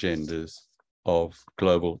the agendas of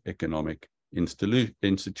global economic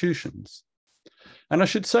institutions. And I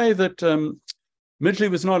should say that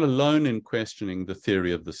Midgley was not alone in questioning the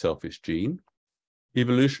theory of the selfish gene.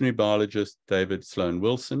 Evolutionary biologist David Sloan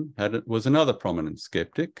Wilson was another prominent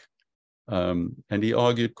skeptic, and he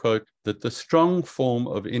argued, quote, that the strong form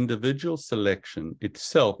of individual selection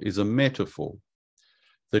itself is a metaphor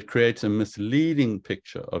that creates a misleading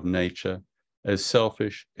picture of nature as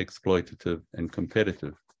selfish, exploitative, and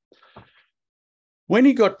competitive. When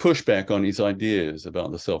he got pushback on his ideas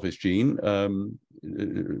about the selfish gene,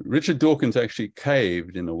 Richard Dawkins actually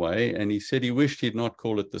caved in a way, and he said he wished he'd not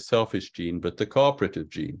call it the selfish gene, but the cooperative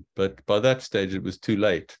gene. But by that stage, it was too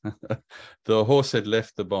late. The horse had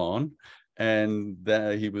left the barn, and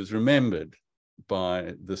he was remembered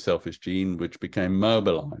by the selfish gene, which became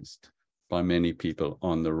mobilized by many people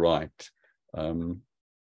on the right.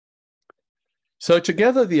 So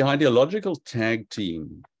together, the ideological tag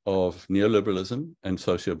team of neoliberalism and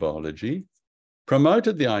sociobiology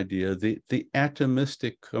promoted the idea that the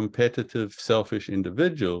atomistic, competitive, selfish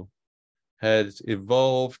individual has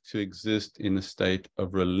evolved to exist in a state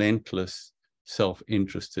of relentless,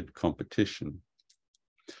 self-interested competition.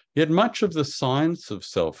 Yet much of the science of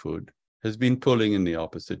selfhood has been pulling in the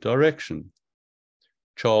opposite direction.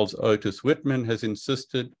 Charles Otis Whitman has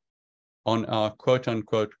insisted on our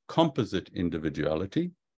quote-unquote composite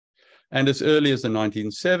individuality. And as early as the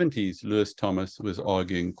 1970s, Lewis Thomas was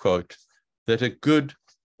arguing, quote, that a good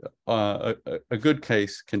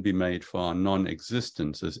case can be made for our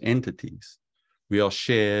non-existence as entities. We are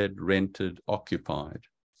shared, rented, occupied.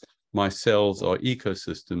 My cells are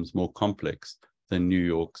ecosystems more complex than New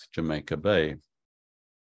York's Jamaica Bay.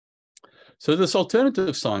 So this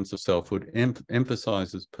alternative science of selfhood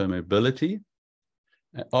emphasizes permeability,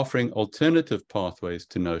 offering alternative pathways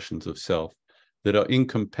to notions of self that are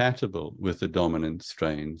incompatible with the dominant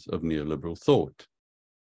strains of neoliberal thought.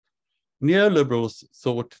 Neoliberals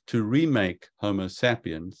sought to remake Homo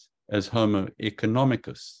sapiens as Homo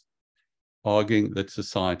economicus, arguing that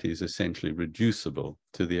society is essentially reducible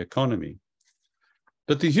to the economy.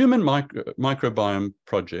 But the Human Microbiome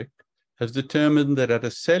Project has determined that at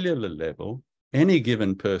a cellular level, any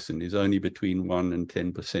given person is only between 1% and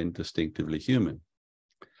 10% distinctively human.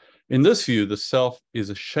 In this view, the self is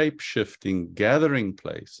a shape-shifting gathering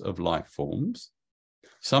place of life forms,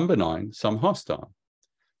 some benign, some hostile.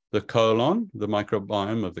 The colon, the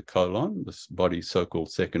microbiome of the colon, this body's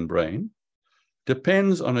so-called second brain,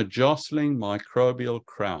 depends on a jostling microbial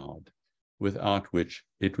crowd without which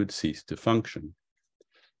it would cease to function.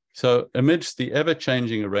 So amidst the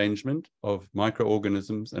ever-changing arrangement of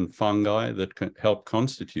microorganisms and fungi that can help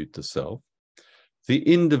constitute the self, the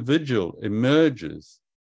individual emerges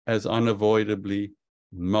as unavoidably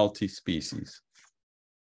multi-species.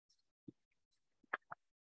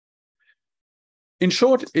 In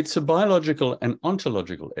short, it's a biological and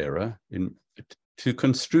ontological error to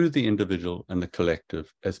construe the individual and the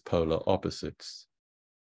collective as polar opposites.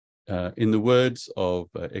 In the words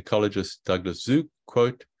of ecologist Douglas Zook,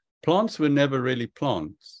 quote, "Plants were never really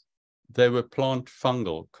plants. They were plant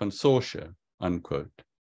fungal consortia," unquote.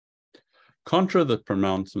 Contra the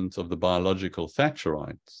pronouncements of the biological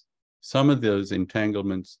Thatcherites, some of those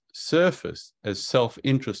entanglements surface as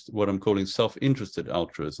self-interest, what I'm calling self-interested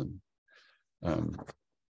altruism.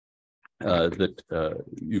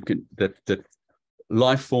 That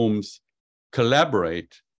life forms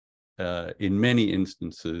collaborate in many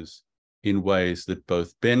instances in ways that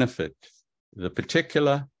both benefit the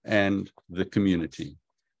particular and the community.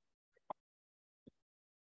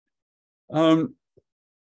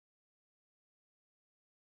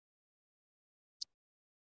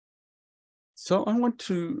 So I want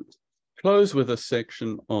to close with a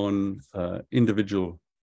section on individual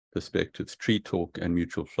perspectives, tree talk, and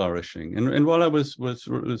mutual flourishing. And while I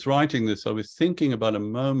was writing this, I was thinking about a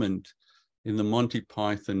moment in the Monty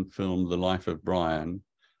Python film, The Life of Brian,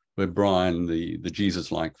 where Brian, the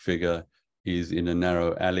Jesus-like figure, is in a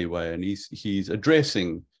narrow alleyway, and he's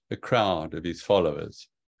addressing a crowd of his followers.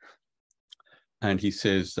 And he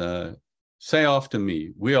says, "Say after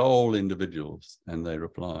me, we are all individuals." And they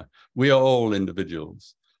reply, "We are all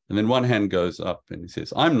individuals." And then one hand goes up and he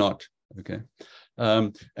says, "I'm not." Okay.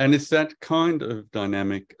 And it's that kind of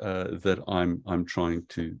dynamic that I'm trying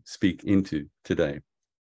to speak into today.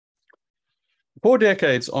 4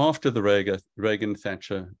 decades after the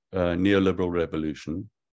Reagan-Thatcher neoliberal revolution,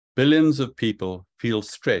 billions of people feel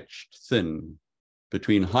stretched thin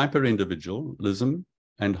between hyper-individualism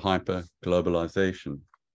and hyper-globalization,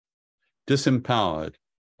 disempowered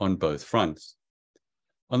on both fronts.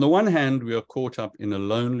 On the one hand, we are caught up in a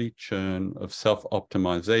lonely churn of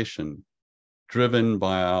self-optimization driven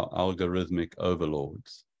by our algorithmic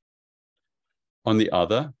overlords. On the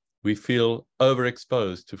other, we feel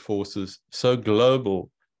overexposed to forces so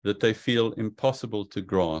global that they feel impossible to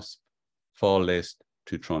grasp, far less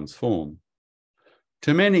to transform.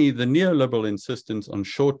 To many, the neoliberal insistence on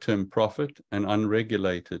short-term profit and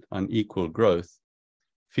unregulated, unequal growth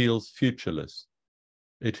feels futureless.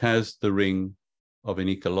 It has the ring of an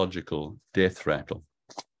ecological death rattle.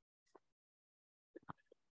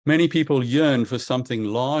 Many people yearn for something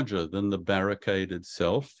larger than the barricaded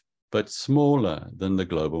self, but smaller than the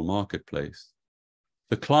global marketplace.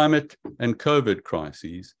 The climate and COVID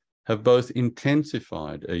crises have both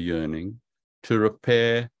intensified a yearning to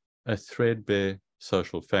repair a threadbare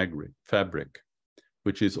social fabric,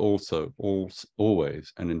 which is also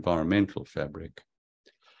always an environmental fabric.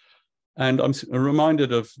 And I'm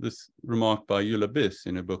reminded of this remark by Eula Biss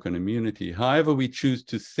in her book on immunity. However we choose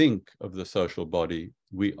to think of the social body,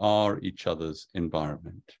 we are each other's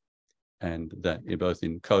environment. And that both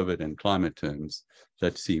in COVID and climate terms,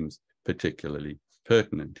 that seems particularly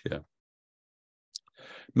pertinent here.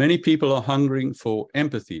 Many people are hungering for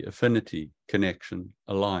empathy, affinity, connection,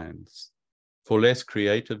 alliance, for less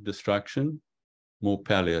creative destruction, more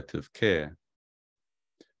palliative care.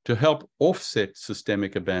 To help offset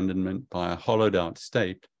systemic abandonment by a hollowed out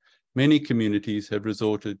state, many communities have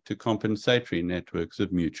resorted to compensatory networks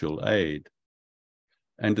of mutual aid.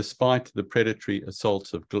 And despite the predatory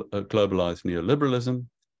assaults of globalized neoliberalism,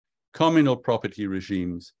 communal property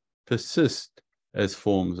regimes persist as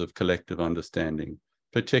forms of collective understanding,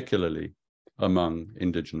 particularly among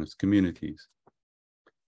indigenous communities.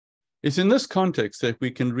 It's in this context that we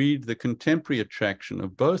can read the contemporary attraction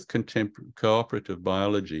of both cooperative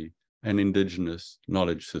biology and indigenous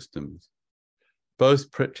knowledge systems.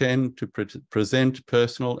 Both pretend to present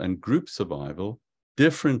personal and group survival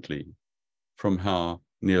differently from how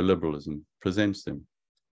neoliberalism presents them.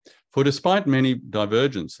 For despite many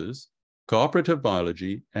divergences, cooperative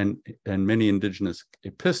biology and many indigenous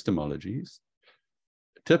epistemologies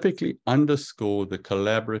typically underscore the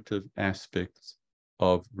collaborative aspects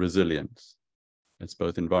of resilience. It's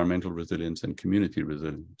both environmental resilience and community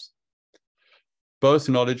resilience. Both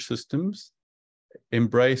knowledge systems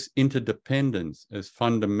embrace interdependence as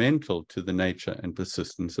fundamental to the nature and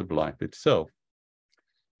persistence of life itself.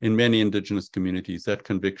 In many indigenous communities, that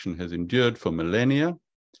conviction has endured for millennia,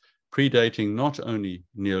 predating not only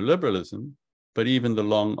neoliberalism, but even the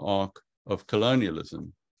long arc of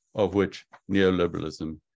colonialism, of which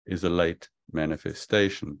neoliberalism is a late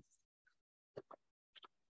manifestation.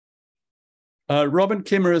 Robin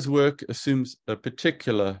Kimmerer's work assumes a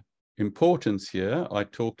particular importance here. I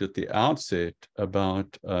talked at the outset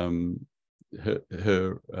about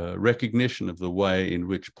her recognition of the way in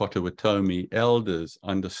which Potawatomi elders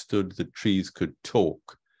understood that trees could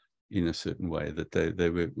talk in a certain way, that they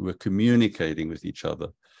were communicating with each other,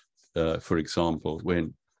 for example,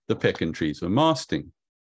 when the pecan trees were masting.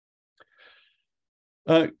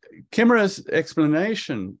 Kimmerer's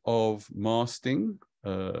explanation of masting,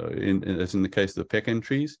 as in the case of the pecan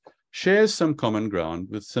trees, shares some common ground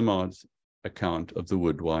with Simard's account of the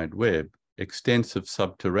Wood Wide Web. Extensive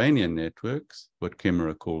subterranean networks, what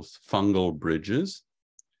Kimmerer calls fungal bridges,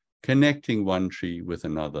 connecting one tree with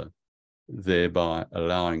another, thereby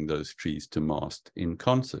allowing those trees to mast in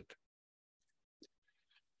concert.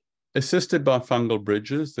 Assisted by fungal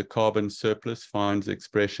bridges, the carbon surplus finds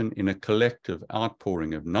expression in a collective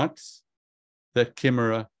outpouring of nuts that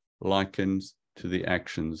Kimmerer likens to the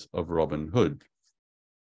actions of Robin Hood.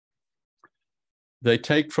 They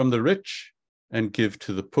take from the rich and give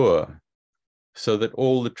to the poor, so that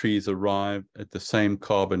all the trees arrive at the same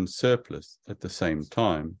carbon surplus at the same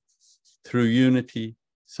time. Through unity,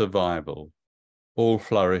 survival, all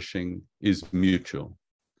flourishing is mutual.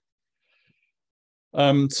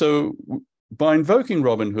 So by invoking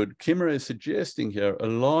Robin Hood, Kimmerer is suggesting here a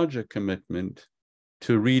larger commitment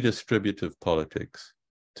to redistributive politics,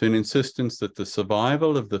 to an insistence that the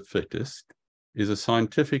survival of the fittest is a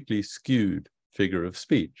scientifically skewed figure of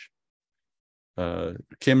speech.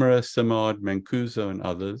 Kimmerer, Simard, Mancuso, and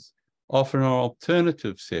others offer an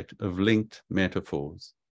alternative set of linked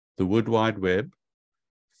metaphors: the Wood Wide Web,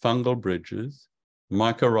 fungal bridges,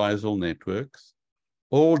 mycorrhizal networks,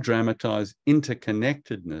 all dramatize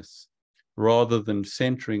interconnectedness rather than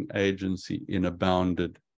centering agency in a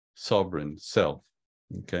bounded sovereign self.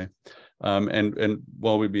 Okay, and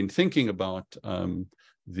while we've been thinking about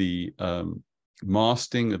the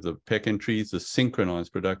masting of the pecan trees, the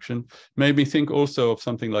synchronized production, made me think also of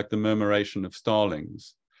something like the murmuration of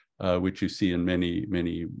starlings, which you see in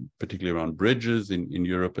many, particularly around bridges in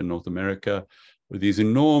Europe and North America, with these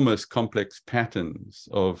enormous complex patterns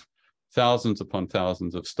of thousands upon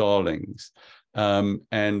thousands of starlings. And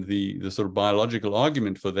the sort of biological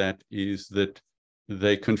argument for that is that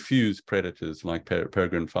they confuse predators like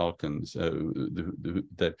peregrine falcons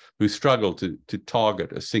who struggle to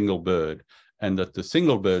target a single bird, and that the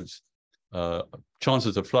single bird's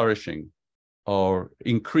chances of flourishing are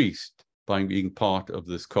increased by being part of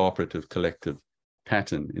this cooperative collective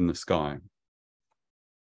pattern in the sky.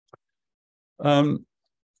 The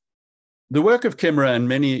work of Kimmerer and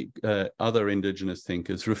many other indigenous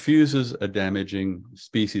thinkers refuses a damaging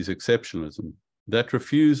species exceptionalism. That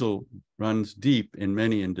refusal runs deep in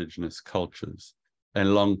many indigenous cultures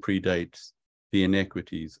and long predates the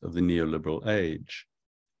inequities of the neoliberal age.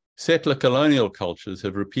 Settler colonial cultures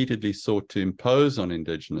have repeatedly sought to impose on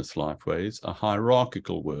indigenous lifeways a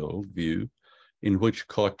hierarchical worldview in which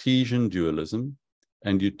Cartesian dualism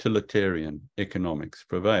and utilitarian economics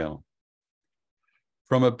prevail.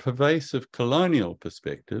 From a pervasive colonial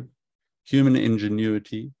perspective, human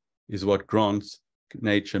ingenuity is what grants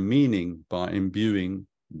nature meaning by imbuing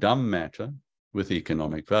dumb matter with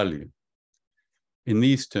economic value. In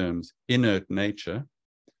these terms, inert nature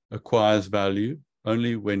acquires value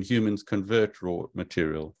only when humans convert raw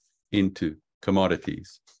material into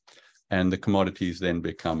commodities. And the commodities then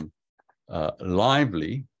become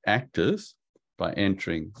lively actors by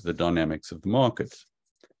entering the dynamics of the market.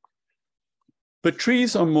 But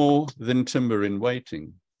trees are more than timber in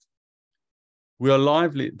waiting. They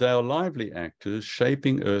are lively actors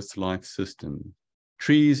shaping Earth's life system.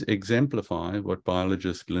 Trees exemplify what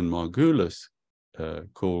biologist Lynn Margulis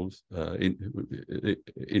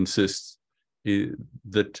insists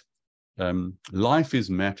that life is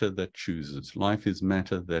matter that chooses. Life is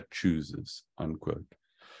matter that chooses, unquote.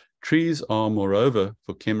 Trees are, moreover,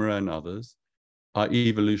 for Kimmerer and others, our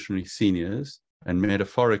evolutionary seniors, and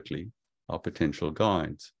metaphorically, our potential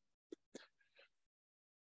guides.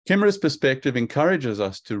 Kimmerer's perspective encourages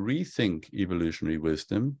us to rethink evolutionary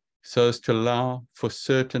wisdom so as to allow for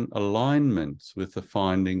certain alignments with the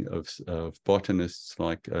finding of botanists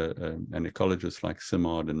like and ecologists like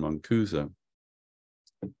Simard and Mancuso.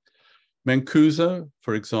 Mancuso,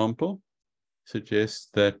 for example, suggests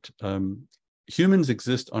that humans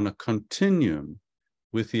exist on a continuum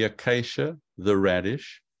with the acacia, the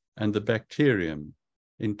radish, and the bacterium.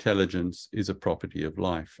 Intelligence is a property of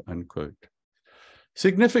life, unquote.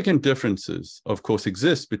 Significant differences, of course,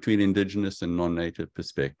 exist between indigenous and non-native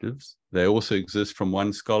perspectives. They also exist from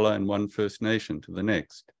one scholar and one First Nation to the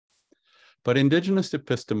next. But indigenous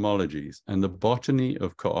epistemologies and the botany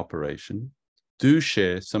of cooperation do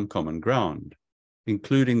share some common ground,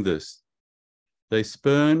 including this: they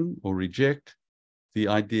spurn or reject the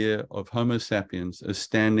idea of Homo sapiens as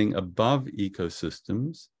standing above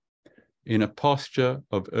ecosystems in a posture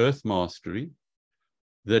of earth mastery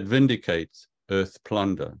that vindicates earth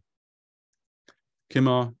plunder.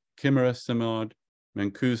 Kimmerer, Simard,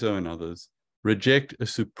 Mancuso, and others reject a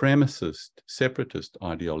supremacist, separatist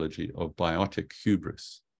ideology of biotic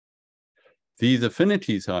hubris. These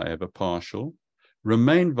affinities, however partial,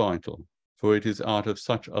 remain vital, for it is out of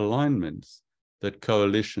such alignments that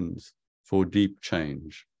coalitions for deep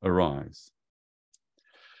change arise.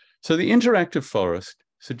 So the interactive forest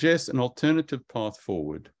suggests an alternative path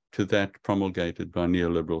forward to that promulgated by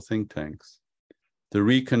neoliberal think tanks. The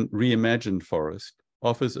reimagined forest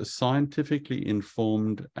offers a scientifically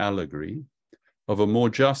informed allegory of a more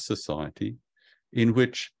just society in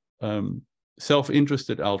which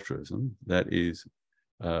self-interested altruism, that is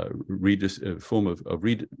a form of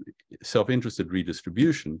self-interested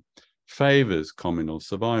redistribution, favors communal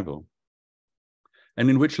survival, and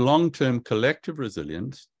in which long-term collective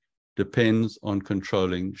resilience depends on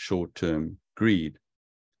controlling short-term greed.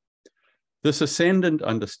 This ascendant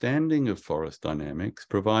understanding of forest dynamics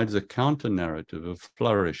provides a counter-narrative of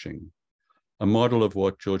flourishing, a model of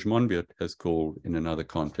what George Monbiot has called, in another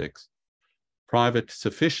context, private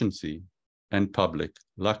sufficiency and public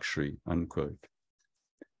luxury, unquote.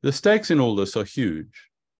 The stakes in all this are huge,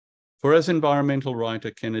 for as environmental writer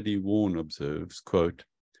Kennedy Warren observes, quote,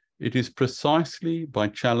 "It is precisely by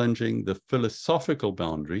challenging the philosophical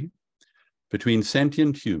boundary between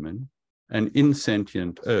sentient human and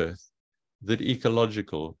insentient earth that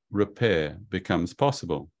ecological repair becomes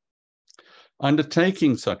possible.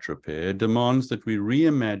 Undertaking such repair demands that we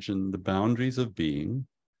reimagine the boundaries of being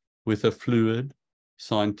with a fluid,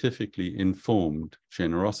 scientifically informed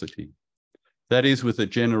generosity. That is, with a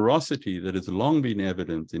generosity that has long been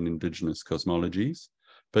evident in indigenous cosmologies,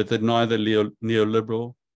 but that neither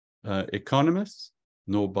neoliberal economists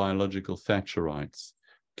nor biological Thatcherites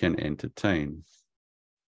can entertain."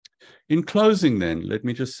 In closing then, let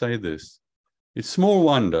me just say this. It's small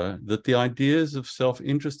wonder that the ideas of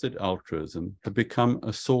self-interested altruism have become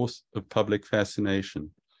a source of public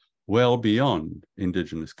fascination well beyond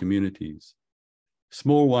indigenous communities.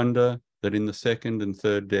 Small wonder that in the second and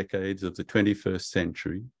third decades of the 21st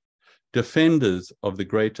century, defenders of the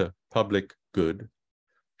greater public good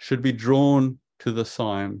should be drawn to the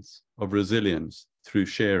science of resilience through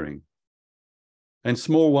sharing. And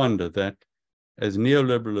small wonder that as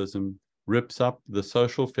neoliberalism rips up the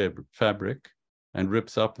social fabric and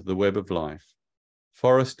rips up the web of life,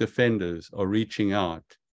 forest defenders are reaching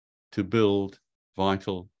out to build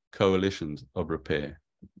vital coalitions of repair.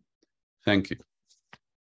 Thank you.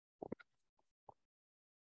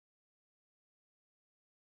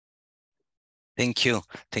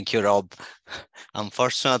 Thank you, Rob.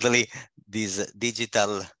 Unfortunately, this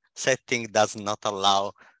digital setting does not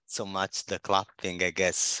allow so much the clapping, I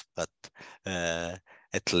guess, but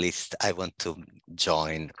at least I want to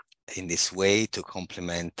join in this way to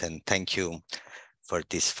compliment and thank you for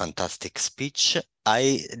this fantastic speech.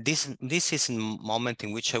 This is a moment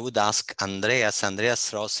in which I would ask Andreas.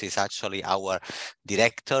 Andreas Ross is actually our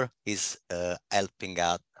director, is helping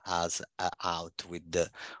us out with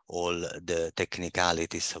all the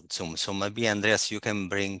technicalities of Zoom. So maybe Andreas, you can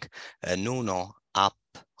bring Nuno up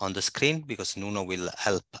on the screen, because Nuno will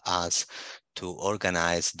help us to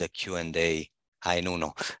organize the Q&A. Hi,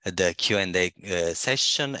 Nuno, the Q&A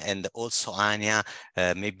session. And also Anya,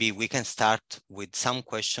 maybe we can start with some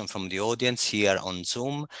questions from the audience here on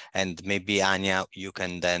Zoom, and maybe Anya, you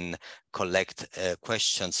can then collect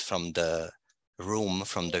questions from the room,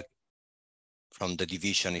 from the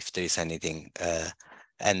division, if there is anything.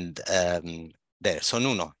 There, so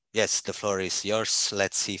Nuno, yes, the floor is yours.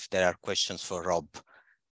 Let's see if there are questions for Rob.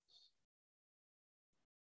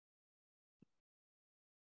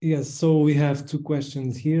 Yes, so we have two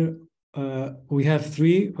questions here. We have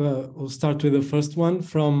three. We'll start with the first one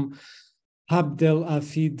from Abdel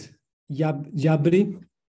Hafid Jabri.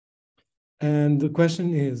 And the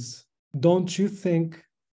question is, don't you think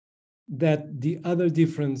that the other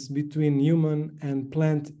difference between human and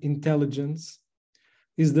plant intelligence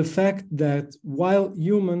is the fact that while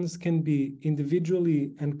humans can be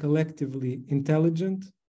individually and collectively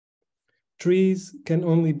intelligent, trees can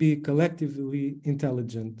only be collectively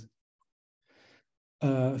intelligent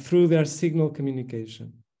through their signal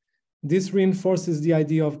communication. This reinforces the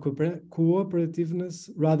idea of cooperativeness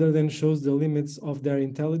rather than shows the limits of their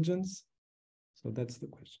intelligence. So that's the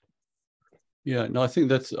question. Yeah, no, I think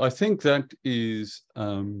that is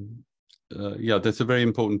yeah, that's a very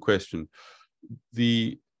important question.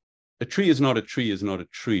 A tree is not a tree is not a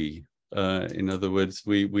tree. In other words,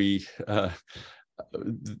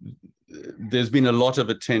 there's been a lot of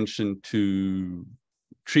attention to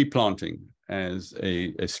tree planting as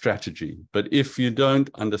a strategy. But if you don't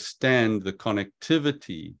understand the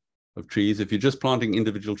connectivity of trees, if you're just planting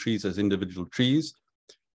individual trees as individual trees,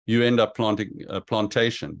 you end up planting a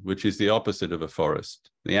plantation, which is the opposite of a forest,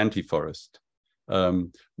 the anti-forest,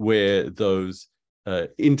 where those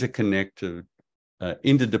interconnected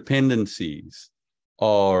interdependencies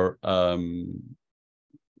are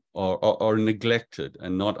neglected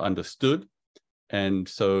and not understood. And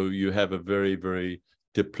so you have a very, very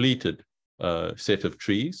depleted set of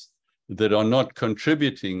trees that are not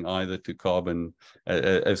contributing either to carbon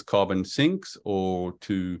as carbon sinks or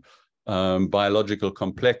to biological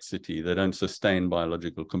complexity. They don't sustain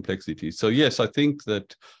biological complexity. So yes, I think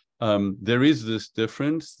that there is this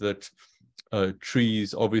difference that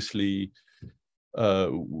trees obviously,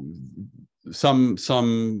 some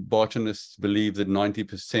botanists believe that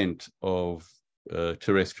 90% of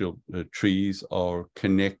terrestrial trees are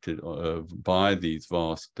connected by these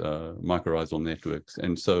vast mycorrhizal networks.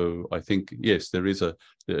 And so I think, yes, there is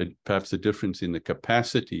perhaps a difference in the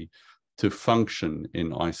capacity to function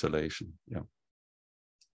in isolation. Yeah.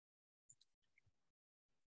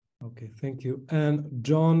 Okay, thank you. And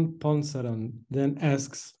John Ponsaran then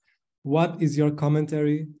asks, what is your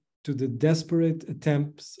commentary to the desperate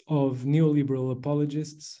attempts of neoliberal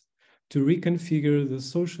apologists to reconfigure the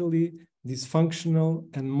socially dysfunctional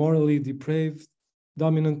and morally depraved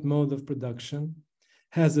dominant mode of production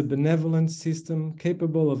as a benevolent system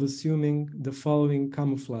capable of assuming the following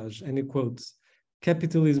camouflage, and he quotes,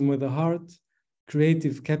 capitalism with a heart,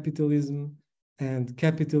 creative capitalism, and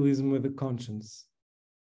capitalism with a conscience?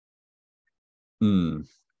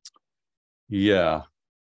 Yeah.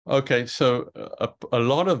 Okay, so a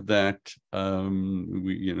lot of that,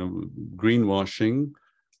 greenwashing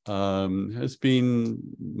has been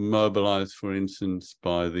mobilized, for instance,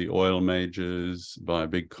 by the oil majors, by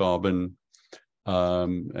big carbon.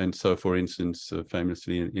 And so, for instance,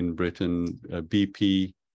 famously in Britain,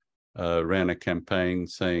 BP ran a campaign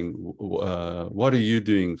saying, what are you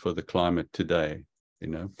doing for the climate today?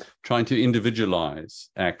 Trying to individualize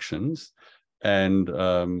actions. And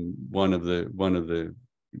one of the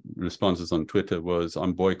responses on Twitter was,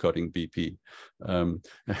 I'm boycotting BP.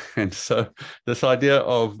 And so this idea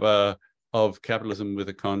of capitalism with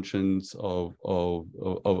a conscience, of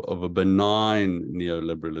a benign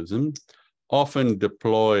neoliberalism, often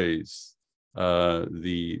deploys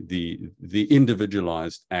the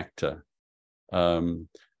individualized actor, and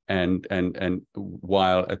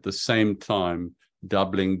while at the same time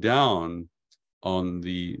doubling down on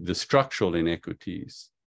the structural inequities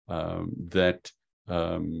that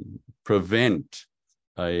prevent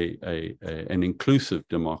an inclusive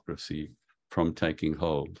democracy from taking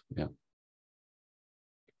hold. Yeah.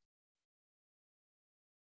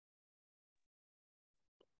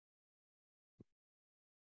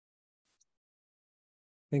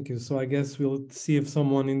 Thank you. So I guess we'll see if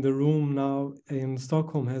someone in the room now in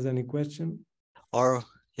Stockholm has any question. Or,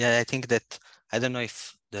 yeah, I think that, I don't know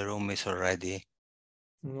if the room is already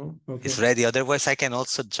No? Okay. It's ready. Otherwise, I can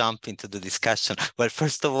also jump into the discussion. Well,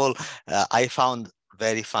 first of all, I found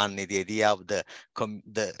very funny the idea of the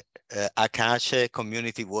Acacia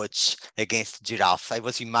community watch against giraffe. I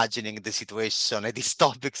was imagining the situation, a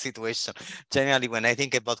dystopic situation. Generally, when I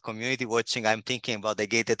think about community watching, I'm thinking about the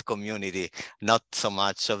gated community, not so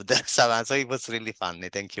much of the savannah. So it was really funny.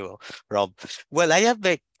 Thank you, Rob. Well, I have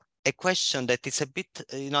a question that is a bit,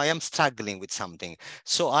 I am struggling with something.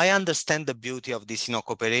 So I understand the beauty of this,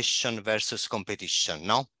 cooperation versus competition,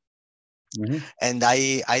 no? Mm-hmm. And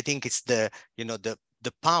I think it's the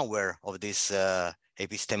power of this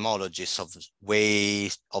epistemologies, of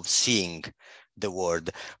ways of seeing the world.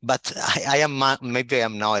 But maybe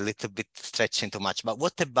I'm now a little bit stretching too much, but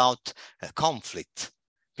what about conflict?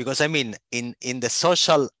 Because I mean, in the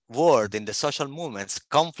social world, in the social movements,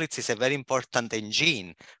 conflicts is a very important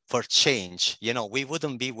engine for change. You know, we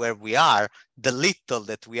wouldn't be where we are, the little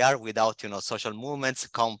that we are, without, you know, social movements,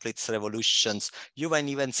 conflicts, revolutions, you can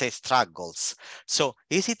even say struggles. So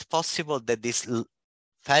is it possible that this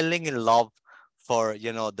falling in love for,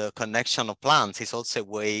 you know, the connection of plants is also a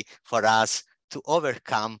way for us to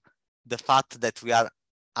overcome the fact that we are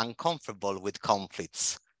uncomfortable with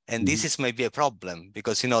conflicts? And this is maybe a problem,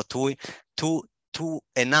 because, you know, to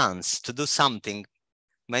enhance, to do something,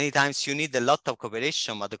 many times you need a lot of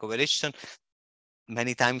cooperation, but the cooperation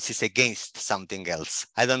many times is against something else.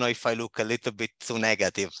 I don't know if I look a little bit too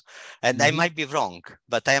negative, and I might be wrong,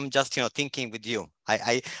 but I am just, you know, thinking with you.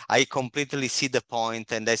 I completely see the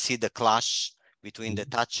point, and I see the clash between the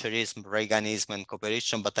Thatcherism, Reaganism, and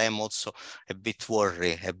cooperation, but I am also a bit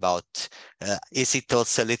worried about, is it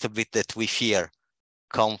also a little bit that we fear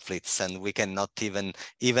conflicts and we cannot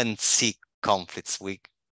even see conflicts?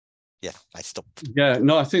 Yeah, I stopped. Yeah,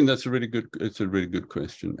 no, I think that's it's a really good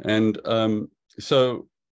question. And so,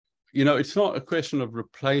 you know, it's not a question of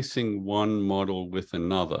replacing one model with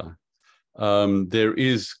another. There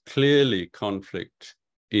is clearly conflict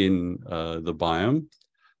in the biome.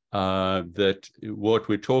 That what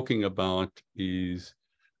we're talking about is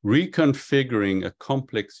reconfiguring a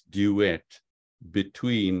complex duet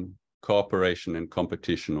between cooperation and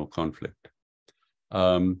competition or conflict.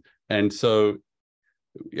 And so,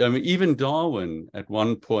 I mean, even Darwin at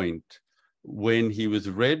one point, when he was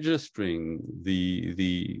registering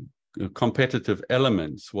the competitive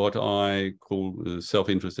elements, what I call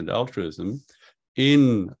self-interest and altruism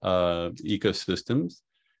in ecosystems,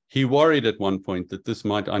 he worried at one point that this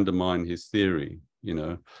might undermine his theory, you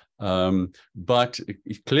know. But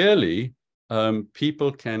clearly,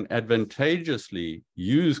 people can advantageously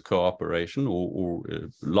use cooperation, or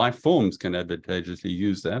life forms can advantageously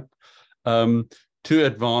use that to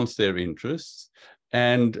advance their interests.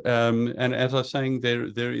 And as I was saying,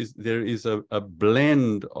 there is a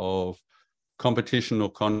blend of competition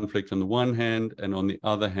or conflict on the one hand, and on the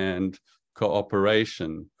other hand,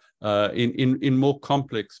 cooperation in more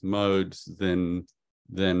complex modes than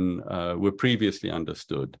were previously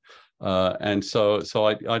understood. And so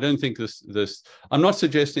I don't think this. I'm not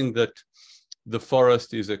suggesting that the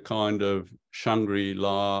forest is a kind of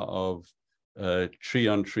Shangri-La of tree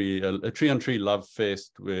on tree, a tree on tree love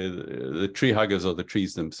fest where the tree huggers are the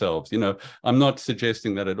trees themselves. You know, I'm not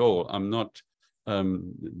suggesting that at all. I'm not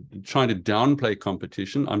trying to downplay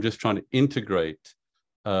competition. I'm just trying to integrate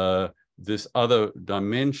this other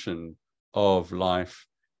dimension of life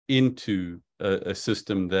into a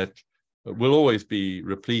system that will always be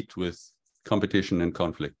replete with competition and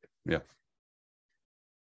conflict. Yeah.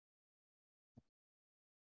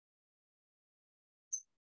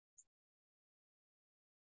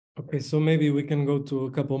 Okay, so maybe we can go to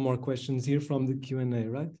a couple more questions here from the Q&A,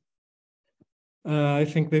 right? I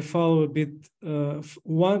think they follow a bit.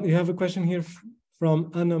 One, you have a question here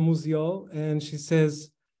from Anna Musiol, and she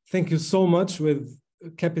says, thank you so much, with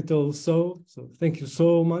capital So thank you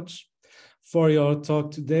so much for your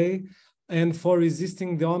talk today and for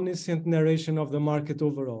resisting the omniscient narration of the market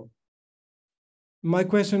overall. My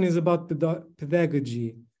question is about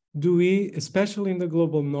pedagogy. Do we, especially in the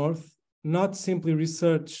global north, not simply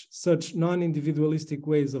research such non-individualistic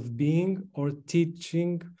ways of being or teach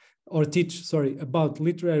about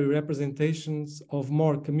literary representations of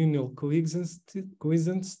more communal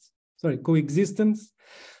coexistence,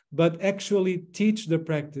 but actually teach the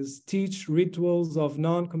practice, teach rituals of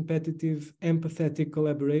non-competitive, empathetic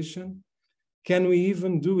collaboration? Can we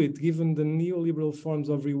even do it given the neoliberal forms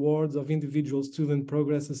of rewards of individual student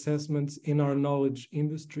progress assessments in our knowledge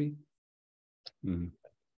industry? Mm-hmm.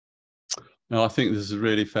 No, I think this is a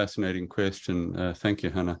really fascinating question. Thank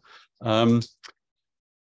you, Hannah.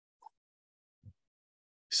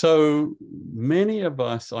 So many of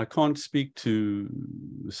us, I can't speak to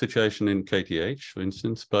the situation in KTH, for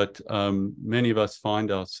instance, but many of us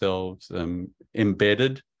find ourselves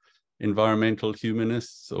embedded environmental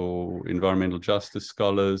humanists or environmental justice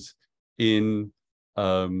scholars in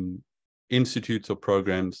institutes or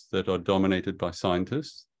programs that are dominated by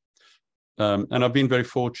scientists. And I've been very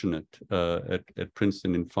fortunate at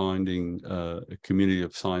Princeton in finding a community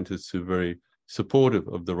of scientists who are very supportive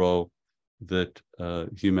of the role that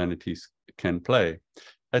humanities can play.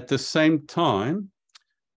 At the same time,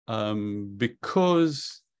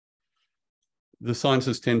 because the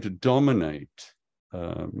sciences tend to dominate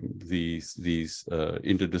these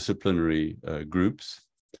interdisciplinary groups,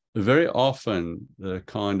 very often the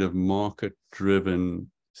kind of market-driven,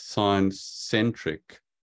 science-centric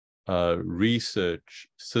research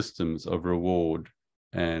systems of reward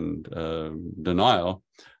and denial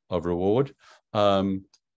of reward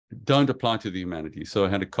don't apply to the humanities. So I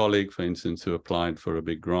had a colleague, for instance, who applied for a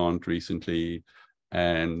big grant recently,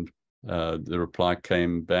 and the reply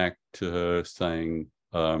came back to her saying,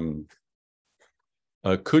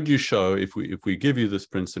 could you show, if we give you this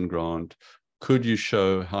Princeton grant, could you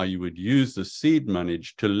show how you would use the seed money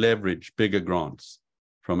to leverage bigger grants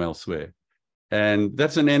from elsewhere? And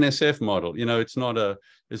that's an NSF model. You know, it's not a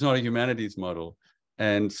humanities model.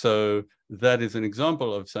 And so that is an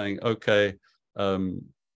example of saying, okay,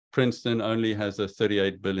 Princeton only has a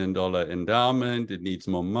 $38 billion endowment. It needs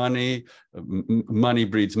more money. Money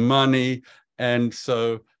breeds money. And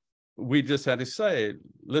so we just had to say,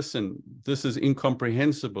 listen, this is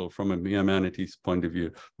incomprehensible from a humanities point of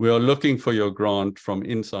view. We are looking for your grant from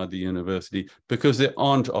inside the university because there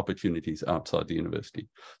aren't opportunities outside the university.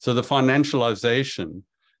 So the financialization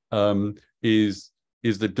is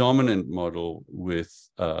the dominant model with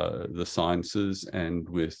the sciences and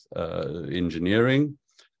with engineering.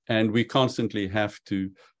 And we constantly have to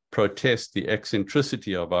protest the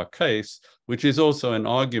eccentricity of our case, which is also an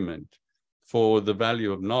argument for the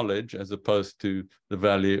value of knowledge as opposed to the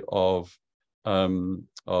value of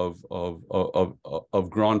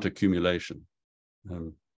grant accumulation.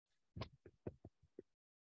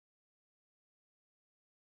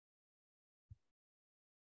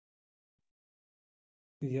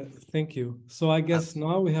 Yeah, thank you. So I guess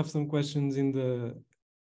now we have some questions in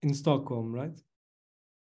Stockholm, right?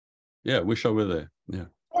 Yeah, wish I were there. Yeah.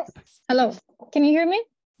 Yes. Hello. Can you hear me?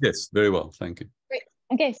 Yes, very well. Thank you. Great.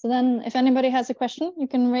 Okay, so then if anybody has a question, you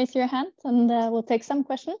can raise your hand and we'll take some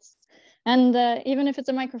questions. And even if it's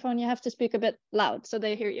a microphone, you have to speak a bit loud so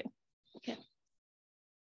they hear you. Okay.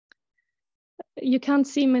 You can't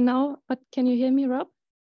see me now, but can you hear me, Rob?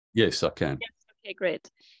 Yes, I can. Yes. Okay, great.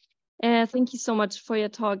 Thank you so much for your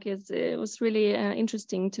talk. It was really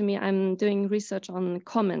interesting to me. I'm doing research on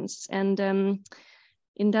commons, and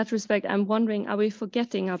in that respect, I'm wondering, are we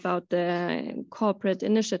forgetting about the corporate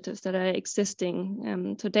initiatives that are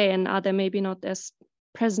existing today, and are they maybe not as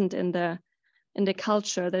present in the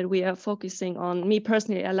culture that we are focusing on? Me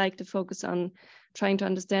personally, I like to focus on trying to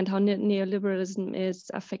understand how neoliberalism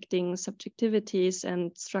is affecting subjectivities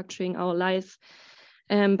and structuring our life.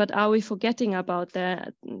 But are we forgetting about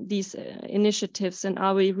these initiatives, and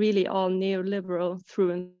are we really all neoliberal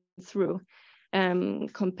through and through,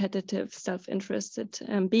 competitive, self-interested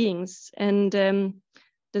beings? And the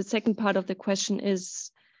second part of the question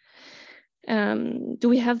is, do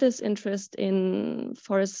we have this interest in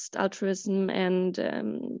forest altruism and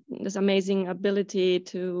this amazing ability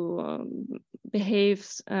to behave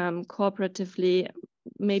cooperatively,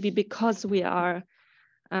 maybe because we are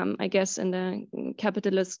I guess in the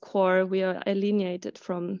capitalist core, we are alienated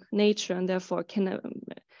from nature and therefore can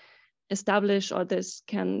establish, or this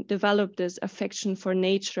can develop this affection for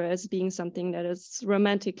nature as being something that is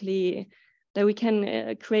romantically, that we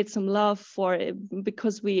can create some love for it,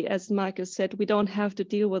 because we, as Marcus said, we don't have to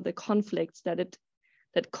deal with the conflicts that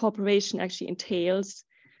cooperation actually entails.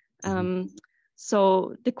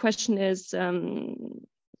 So the question is a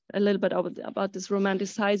little bit about this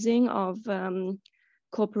romanticizing of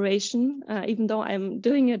cooperation, even though I'm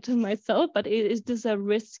doing it myself, but is this a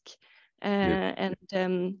risk? And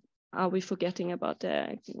are we forgetting about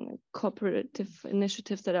the cooperative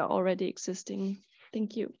initiatives that are already existing?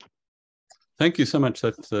 Thank you. Thank you so much.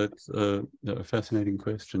 That's a fascinating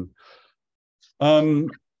question.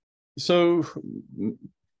 So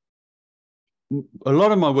a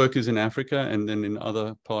lot of my work is in Africa and then in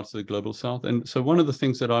other parts of the global south. And so one of the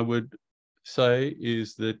things that I would say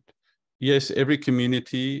is that yes, every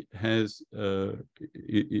community is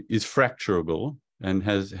fracturable and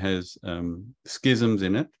has schisms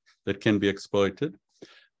in it that can be exploited.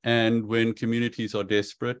 And when communities are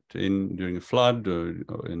desperate during a flood or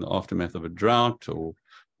in the aftermath of a drought, or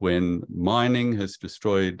when mining has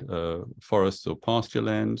destroyed forests or pasture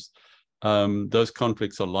lands, those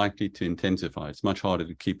conflicts are likely to intensify. It's much harder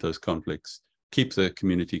to keep those conflicts, keep the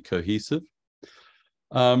community cohesive.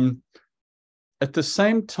 At the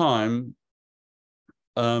same time,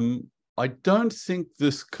 I don't see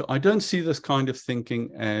this kind of thinking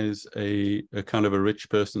as a kind of a rich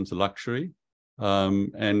person's luxury.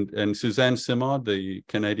 And Suzanne Simard, the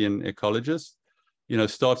Canadian ecologist,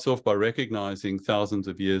 starts off by recognizing thousands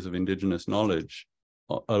of years of indigenous knowledge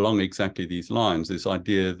along exactly these lines. This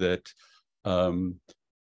idea that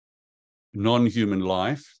non-human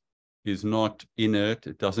life is not inert,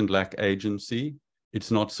 it doesn't lack agency, it's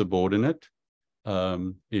not subordinate,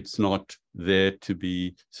 it's not there to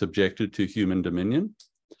be subjected to human dominion,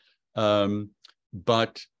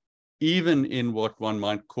 but even in what one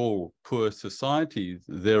might call poor societies,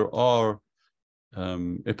 there are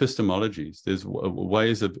epistemologies, there's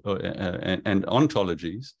ways of, and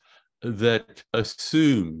ontologies that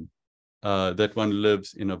assume that one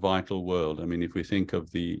lives in a vital world. I mean, if we think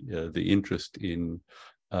of the interest in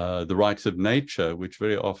the rights of nature, which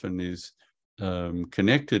very often is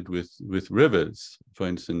connected with rivers, for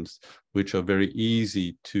instance, which are very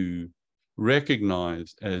easy to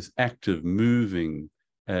recognize as active, moving,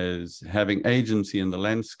 as having agency in the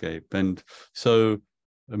landscape. And so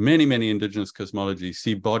many indigenous cosmologies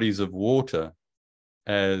see bodies of water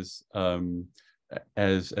as I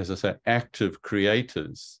say, active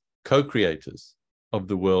creators, co-creators of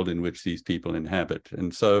the world in which these people inhabit.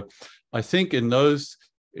 And so I think in those,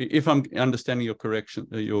 if I'm understanding your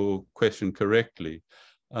question correctly,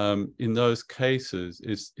 in those cases,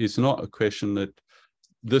 it's not a question that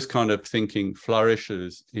this kind of thinking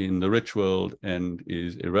flourishes in the rich world and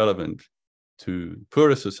is irrelevant to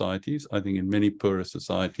poorer societies. I think in many poorer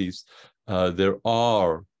societies, there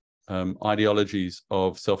are ideologies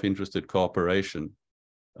of self-interested cooperation,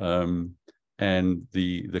 and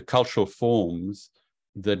the cultural forms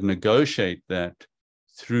that negotiate that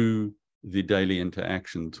through the daily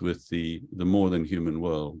interactions with the more than human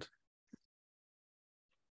world.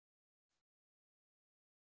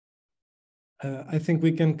 I think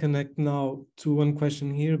we can connect now to one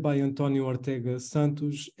question here by Antonio Ortega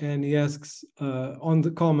Santos, and he asks on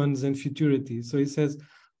the commons and futurity. So he says,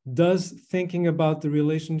 does thinking about the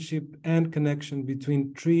relationship and connection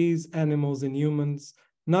between trees, animals, and humans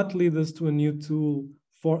not lead us to a new tool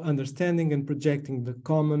for understanding and projecting the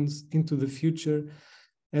commons into the future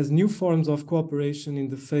as new forms of cooperation in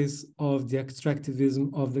the face of the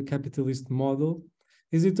extractivism of the capitalist model?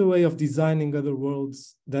 Is it a way of designing other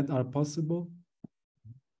worlds that are possible?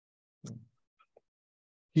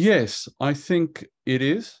 Yes, I think it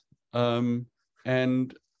is.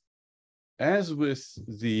 And as with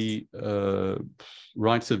the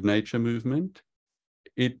rights of nature movement,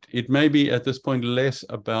 it may be at this point less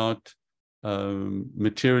about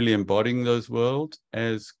materially embodying those worlds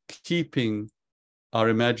as keeping our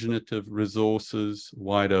imaginative resources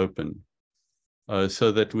wide open,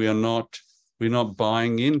 so that we're not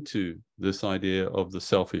buying into this idea of the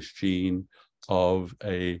selfish gene, of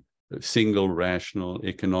a single rational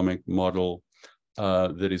economic model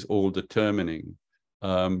that is all determining,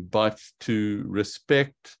 but to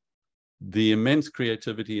respect the immense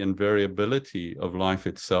creativity and variability of life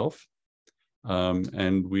itself.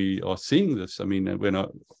 And we are seeing this. I mean, when I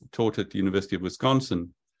taught at the University of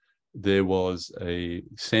Wisconsin, there was a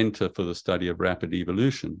center for the study of rapid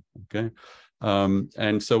evolution, okay?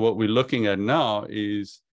 And so what we're looking at now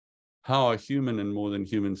is how are human and more than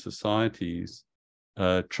human societies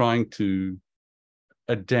trying to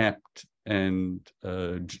adapt and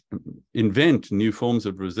invent new forms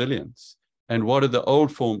of resilience. And what do the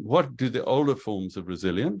older forms of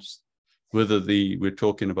resilience, whether we're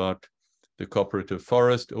talking about the cooperative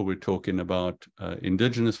forest or we're talking about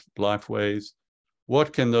indigenous lifeways,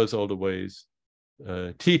 what can those older ways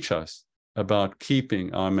teach us about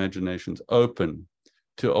keeping our imaginations open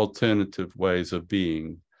to alternative ways of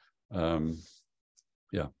being?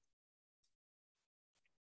 Yeah.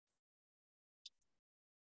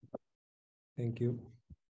 Thank you.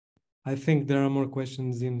 I think there are more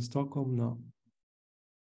questions in Stockholm now.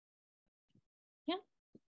 Yeah.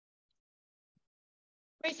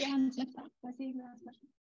 Raise your hand, left up. I see you last question.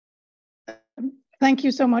 Thank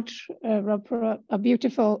you so much, Rob, for a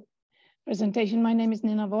beautiful presentation. My name is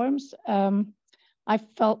Nina Worms. I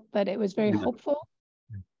felt that it was very hopeful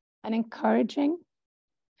and encouraging.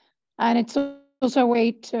 And it's also a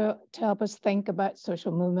way to help us think about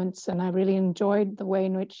social movements. And I really enjoyed the way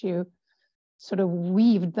in which you sort of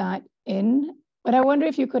weaved that in. But I wonder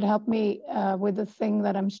if you could help me with the thing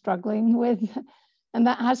that I'm struggling with. And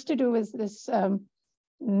that has to do with this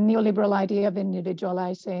neoliberal idea of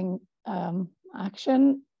individualizing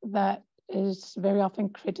action that is very often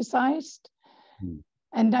criticized.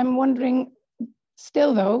 And I'm wondering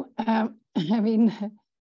still though, I mean,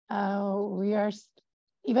 we are,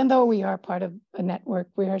 even though we are part of a network,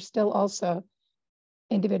 we are still also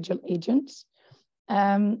individual agents.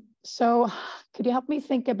 So could you help me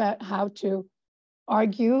think about how to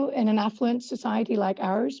argue in an affluent society like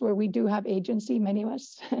ours, where we do have agency, many of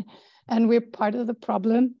us, and we're part of the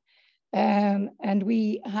problem, and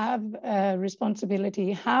we have a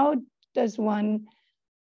responsibility. How does one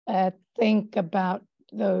think about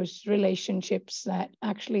those relationships that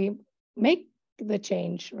actually make the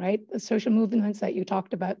change, right? The social movements that you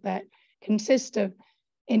talked about that consist of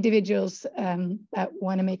individuals that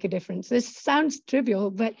want to make a difference. This sounds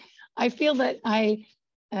trivial, but I feel that I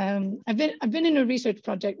I've been in a research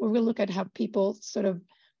project where we look at how people sort of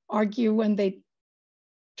argue when they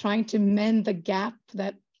trying to mend the gap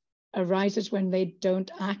that arises when they don't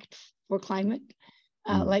act for climate,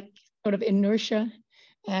 like sort of inertia.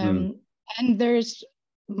 And there's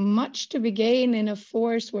much to be gained in a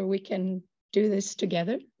force where we can do this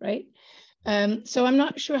together, right? So I'm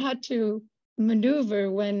not sure how to maneuver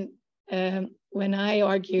when I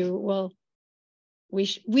argue, well,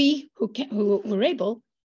 we who are able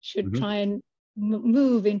should try and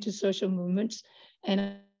move into social movements,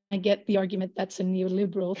 and I get the argument that's a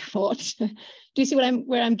neoliberal thought. Do you see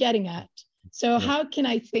where I'm getting at? So how can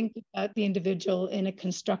I think about the individual in a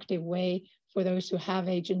constructive way for those who have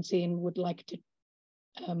agency and would like to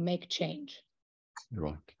make change?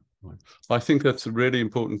 Right. I think that's a really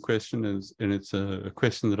important question, and it's a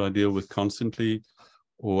question that I deal with constantly,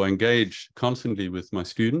 or engage constantly with my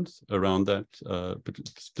students around that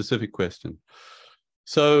specific question.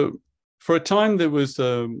 So for a time there was,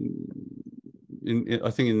 I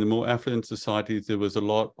think in the more affluent societies, there was a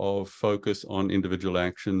lot of focus on individual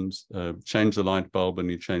actions, change the light bulb and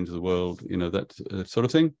you change the world, you know, that sort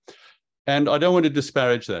of thing. And I don't want to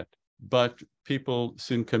disparage that, but people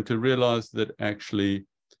soon came to realize that actually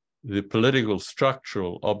the political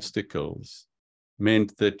structural obstacles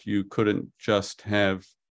meant that you couldn't just have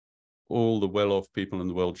all the well-off people in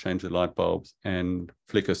the world change the light bulbs and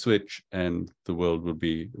flick a switch and the world will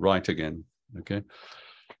be right again, okay?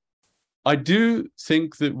 I do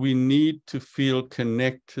think that we need to feel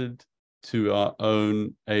connected to our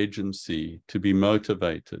own agency, to be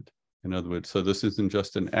motivated, in other words. So this isn't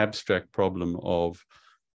just an abstract problem of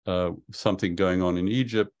something going on in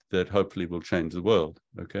Egypt that hopefully will change the world,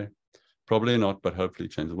 okay? Probably not, but hopefully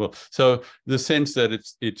change the world. So the sense that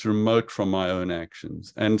it's remote from my own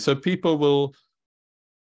actions. And so people will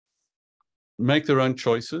make their own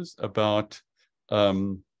choices about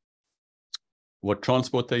what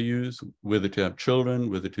transport they use, whether to have children,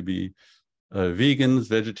 whether to be vegans,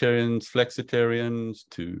 vegetarians, flexitarians,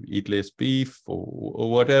 to eat less beef, or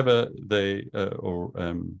whatever they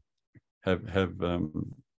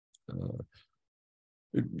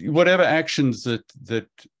whatever actions that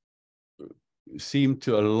seem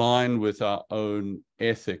to align with our own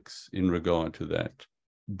ethics in regard to that.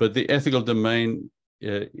 But the ethical domain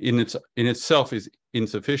in itself is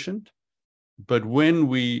insufficient. But when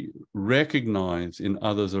we recognize in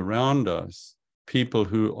others around us people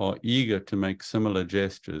who are eager to make similar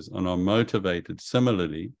gestures and are motivated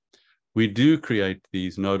similarly, we do create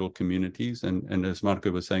these nodal communities. And as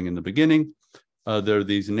Marco was saying in the beginning, there are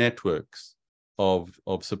these networks of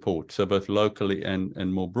support. So both locally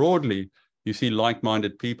and more broadly, you see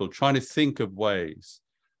like-minded people trying to think of ways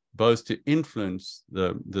both to influence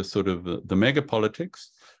the sort of the mega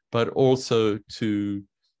politics, but also to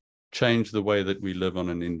change the way that we live on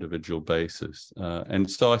an individual basis. And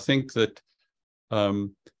so I think that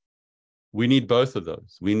we need both of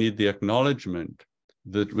those. We need the acknowledgement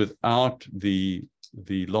that without the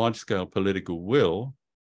large-scale political will,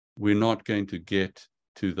 we're not going to get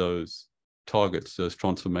to those targets, those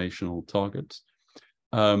transformational targets.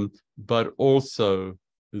 But also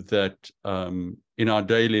that in our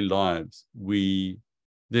daily lives,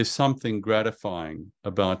 there's something gratifying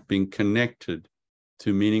about being connected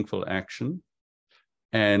to meaningful action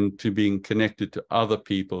and to being connected to other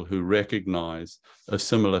people who recognize a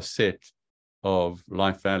similar set of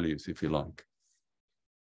life values, if you like.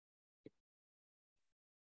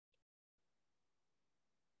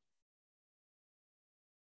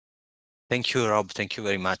 Thank you, Rob. Thank you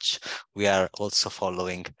very much. We are also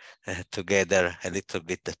following together a little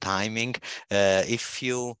bit the timing. If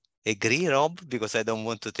you agree, Rob, because I don't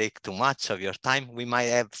want to take too much of your time, we might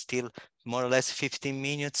have still more or less 15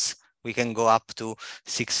 minutes. We can go up to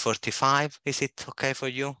 6:45. Is it okay for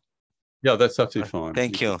you? Yeah, that's absolutely fine.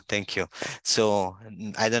 Thank you. Thank you. So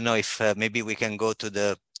I don't know if maybe we can go to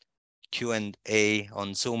the Q&A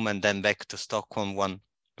on Zoom and then back to Stockholm one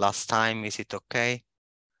last time. Is it okay?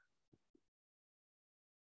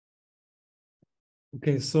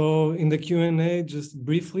 Okay, so in the Q&A, just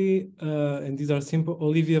briefly, and these are simple.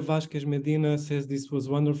 Olivia Vasquez Medina says this was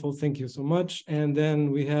wonderful. Thank you so much. And then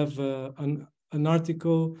we have an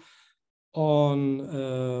article on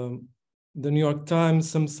the New York Times.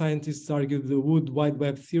 Some scientists argue the Wood Wide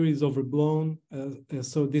Web theory is overblown.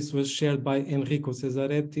 So this was shared by Enrico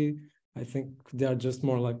Cesaretti. I think they are just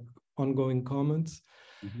more like ongoing comments.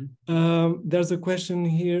 Mm-hmm. There's a question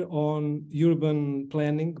here on urban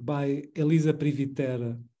planning by Elisa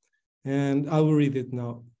Privitera, and I will read it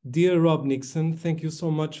now. Dear Rob Nixon, thank you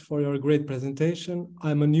so much for your great presentation.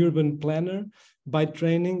 I'm an urban planner by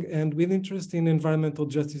training and with interest in environmental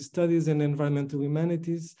justice studies and environmental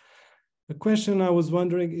humanities. The question I was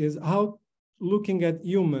wondering is how looking at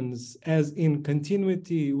humans as in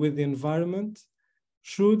continuity with the environment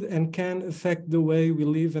should and can affect the way we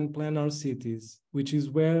live and plan our cities, which is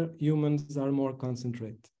where humans are more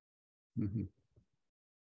concentrated. Mm-hmm.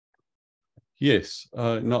 Yes,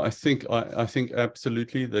 no, I think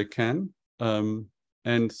absolutely they can.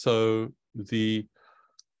 And so let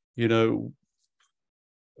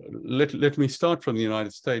me start from the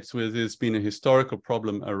United States, where there's been a historical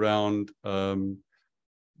problem around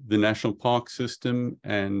the national park system,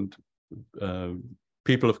 and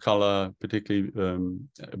people of color, particularly,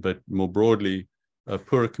 but more broadly,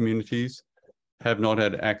 poorer communities have not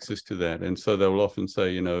had access to that. And so they will often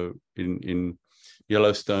say, in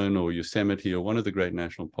Yellowstone or Yosemite or one of the great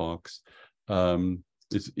national parks,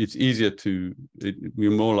 it's easier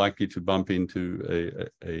you're more likely to bump into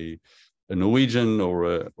a Norwegian or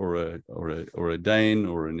a Dane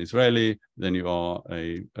or an Israeli than you are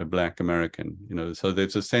a Black American. So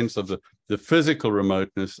there's a sense of the physical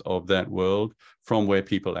remoteness of that world from where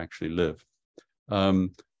people actually live.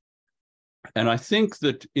 And I think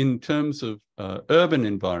that in terms of urban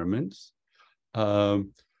environments,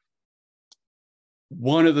 one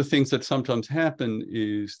of the things that sometimes happen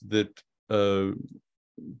is that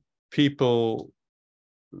people,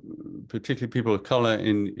 particularly people of color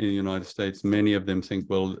in the United States, many of them think,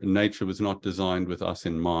 well, nature was not designed with us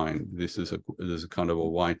in mind. This is a kind of a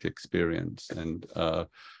white experience, and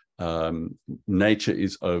nature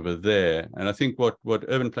is over there. And I think what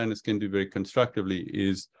urban planners can do very constructively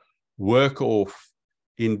is work off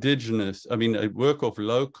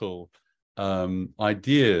local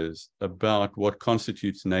ideas about what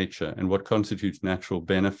constitutes nature and what constitutes natural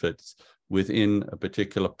benefits within a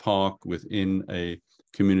particular park, within a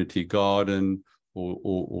community garden,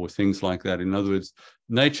 or things like that. In other words,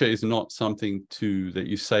 nature is not something that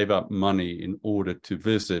you save up money in order to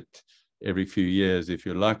visit every few years if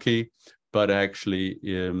you're lucky, but actually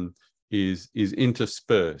is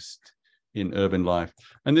interspersed in urban life.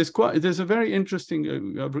 And there's a very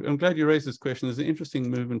interesting, I'm glad you raised this question, there's an interesting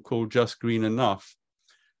movement called Just Green Enough,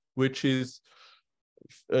 which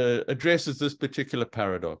addresses this particular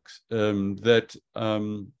paradox, that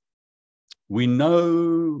we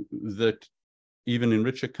know that even in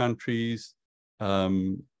richer countries,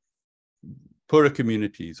 poorer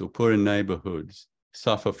communities or poorer neighborhoods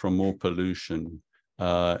suffer from more pollution.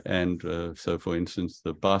 So, for instance,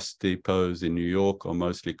 the bus depots in New York are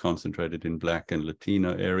mostly concentrated in Black and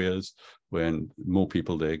Latino areas, when more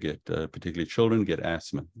people there particularly children, get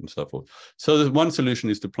asthma and so forth. So the one solution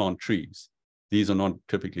is to plant trees. These are not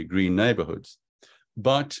typically green neighborhoods.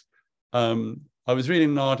 But I was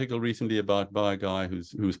reading an article recently by a guy who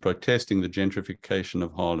was protesting the gentrification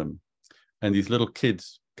of Harlem. And these little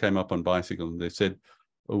kids came up on bicycles and they said,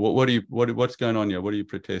 what's going on here? What are you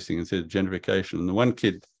protesting? And said gentrification. And the one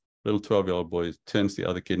kid, little 12-year-old boy, turns to the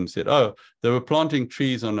other kid and said, oh, they were planting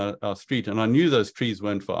trees on our street. And I knew those trees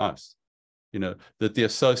weren't for us. That the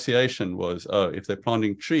association was, oh, if they're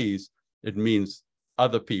planting trees, it means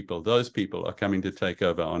other people, those people are coming to take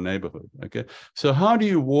over our neighborhood. Okay. So how do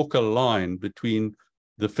you walk a line between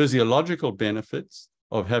the physiological benefits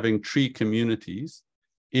of having tree communities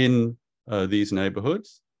in these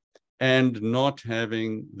neighborhoods and not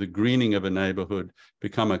having the greening of a neighborhood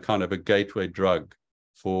become a kind of a gateway drug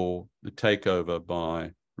for the takeover by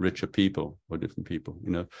richer people or different people,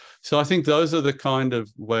 So I think those are the kind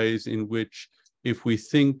of ways in which, if we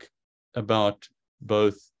think about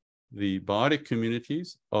both the biotic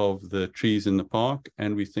communities of the trees in the park,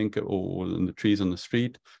 and we think, or in the trees on the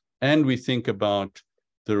street, and we think about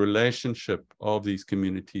the relationship of these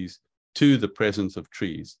communities to the presence of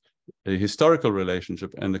trees, the historical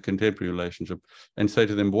relationship and the contemporary relationship, and say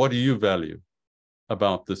to them, what do you value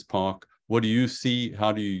about this park? What do you see?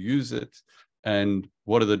 How do you use it? And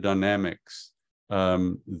what are the dynamics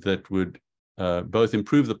that would both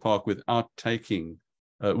improve the park without risking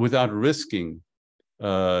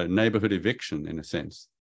neighborhood eviction, in a sense?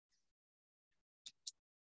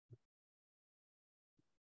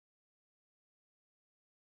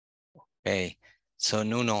 Okay, so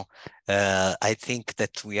Nuno, I think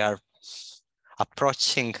that we are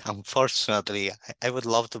approaching, unfortunately. I would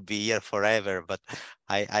love to be here forever, but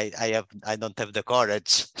I don't have the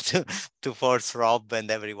courage to force Rob and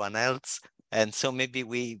everyone else. And so maybe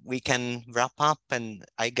we can wrap up, and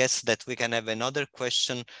I guess that we can have another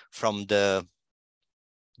question from the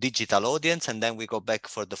digital audience, and then we go back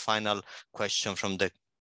for the final question from the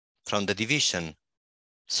division.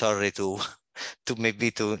 Sorry to to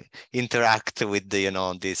maybe to interact with the,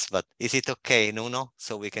 this, but is it okay, Nuno?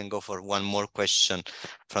 So we can go for one more question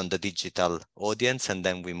from the digital audience, and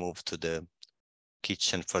then we move to the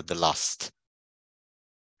kitchen for the last.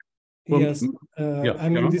 Well, yes, yeah, I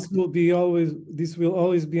mean, this will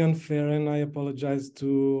always be unfair, and I apologize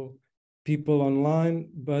to people online,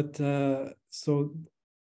 but so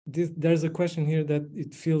there's a question here that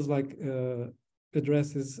it feels like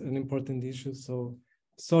addresses an important issue, so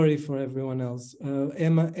sorry for everyone else.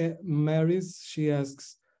 Emma Maris, she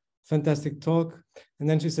asks, fantastic talk, and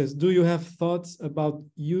then she says, do you have thoughts about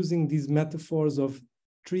using these metaphors of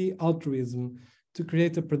tree altruism to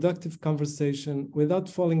create a productive conversation without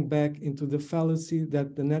falling back into the fallacy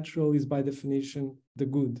that the natural is by definition the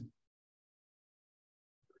good?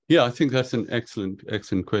 Yeah, I think that's an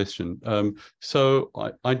excellent question. So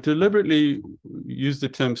I deliberately use the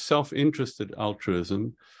term self-interested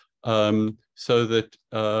altruism so that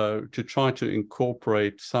to try to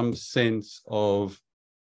incorporate some sense of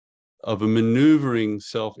a maneuvering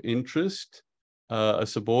self-interest, a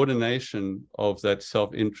subordination of that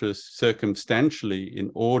self-interest circumstantially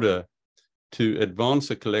in order to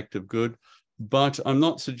advance a collective good. But I'm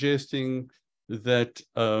not suggesting that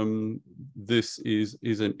this is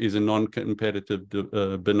a non-competitive,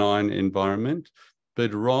 benign environment,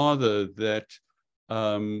 but rather that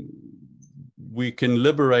we can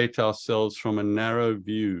liberate ourselves from a narrow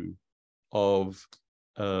view of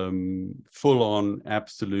full-on,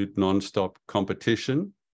 absolute, non-stop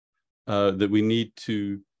competition, that we need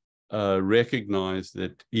to recognize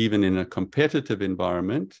that even in a competitive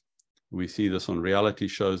environment, we see this on reality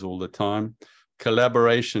shows all the time,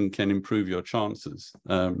 collaboration can improve your chances.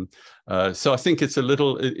 So I think it's a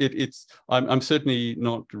little, I'm certainly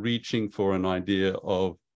not reaching for an idea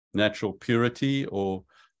of natural purity or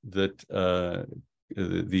that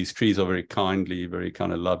these trees are very kindly, very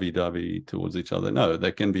kind of lovey-dovey towards each other. No,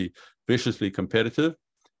 they can be viciously competitive.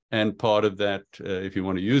 And part of that, if you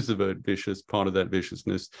want to use the word vicious, part of that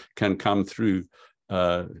viciousness can come through,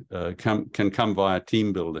 can come via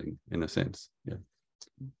team building in a sense. Yeah.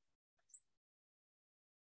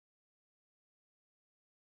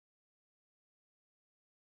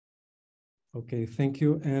 Okay, thank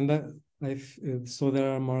you. And so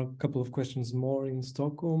there are a couple of questions more in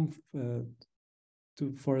Stockholm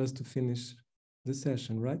for us to finish the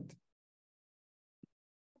session, right?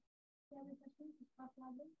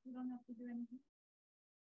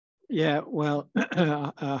 Yeah, well,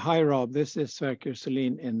 hi, Rob. This is Sverker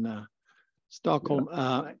Selin in Stockholm.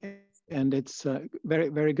 Yeah. And it's very,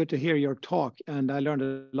 very good to hear your talk. And I learned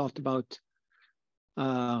a lot about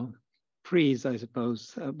trees, I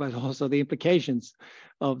suppose, but also the implications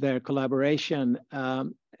of their collaboration.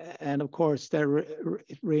 And of course,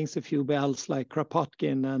 it rings a few bells like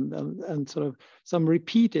Kropotkin and sort of some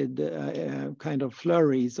repeated kind of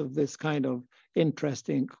flurries of this kind of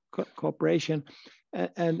interesting cooperation.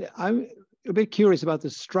 And I'm a bit curious about the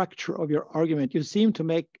structure of your argument. You seem to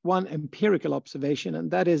make one empirical observation, and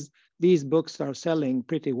that is these books are selling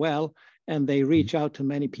pretty well and they reach out to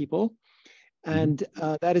many people. And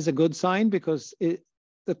that is a good sign because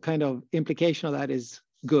the kind of implication of that is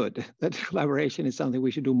good, that collaboration is something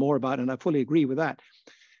we should do more about, and I fully agree with that.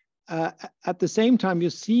 At the same time, you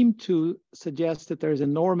seem to suggest that there's a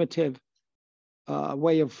normative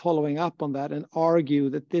way of following up on that and argue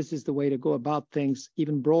that this is the way to go about things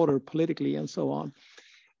even broader politically and so on.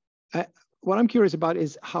 What I'm curious about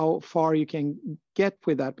is how far you can get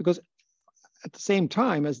with that, because at the same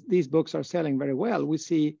time as these books are selling very well, we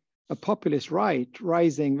see a populist right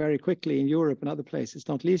rising very quickly in Europe and other places,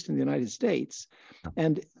 not least in the United States.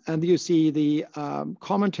 And you see the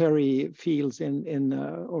commentary fields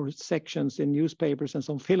or sections in newspapers and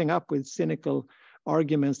so on filling up with cynical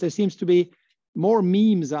arguments. There seems to be more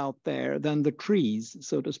memes out there than the trees,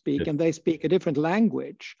 so to speak, and they speak a different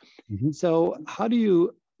language. So how do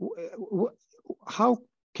you, how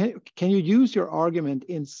can you use your argument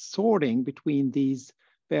in sorting between these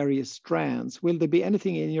various strands? Will there be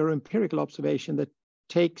anything in your empirical observation that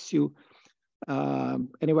takes you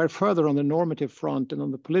anywhere further on the normative front and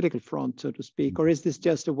on the political front, so to speak? Or is this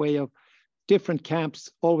just a way of different camps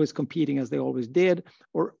always competing as they always did?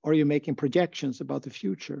 Or are you making projections about the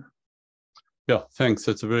future? Yeah, thanks.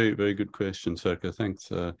 That's a very, very good question, Sverker. Thanks.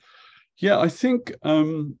 Yeah, I think,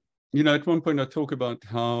 you know, at one point I talk about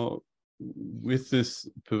how with this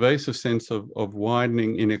pervasive sense of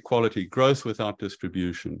widening inequality, growth without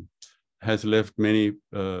distribution has left many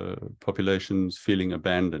populations feeling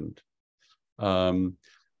abandoned.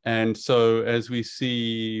 And so as we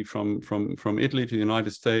see from Italy to the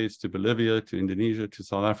United States, to Bolivia, to Indonesia, to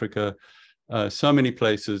South Africa, so many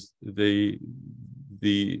places,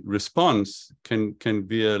 the response can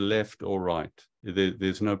veer left or right.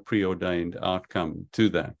 There's no preordained outcome to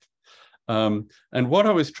that. And what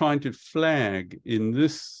I was trying to flag in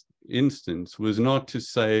this instance was not to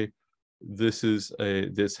say this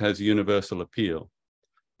has universal appeal,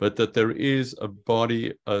 but that there is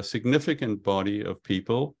a significant body of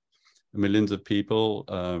people, millions of people,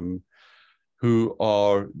 who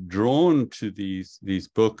are drawn to these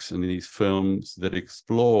books and these films that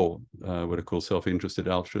explore what are called self-interested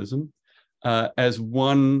altruism as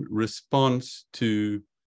one response to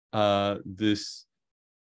the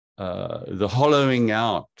hollowing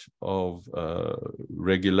out of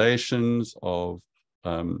regulations, of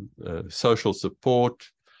social support,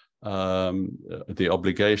 the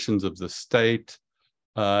obligations of the state.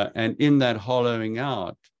 And in that hollowing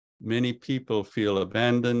out, many people feel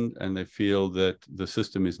abandoned and they feel that the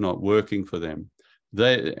system is not working for them.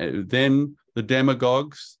 Then the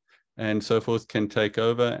demagogues and so forth can take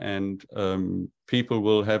over, and people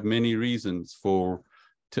will have many reasons for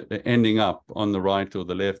ending up on the right or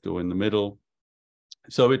the left or in the middle.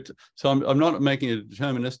 So I'm not making a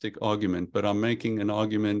deterministic argument, but I'm making an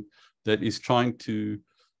argument that is trying to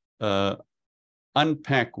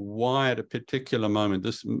unpack why at a particular moment,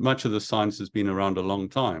 much of the science has been around a long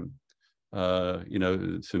time, you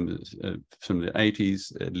know, from the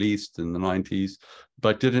 80s at least, in the 90s,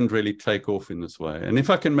 but didn't really take off in this way. And if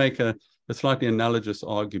I can make a slightly analogous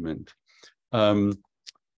argument,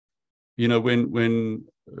 you know, when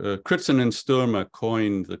Crutzen and Sturmer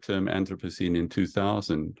coined the term Anthropocene in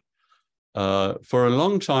 2000, for a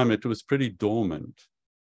long time it was pretty dormant.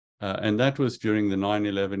 And that was during the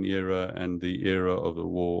 9/11 era and the era of the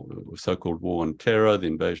war, so-called war on terror, the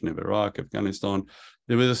invasion of Iraq, Afghanistan.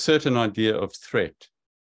 There was a certain idea of threat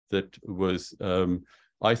that was,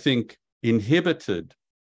 I think, inhibited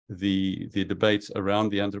the debates around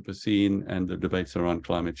the Anthropocene and the debates around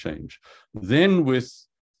climate change. Then with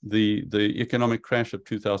the economic crash of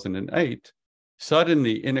 2008,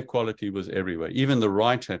 suddenly inequality was everywhere. Even the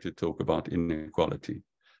right had to talk about inequality.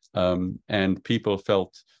 And people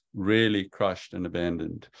felt really crushed and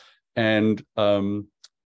abandoned. And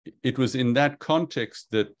it was in that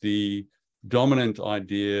context that the dominant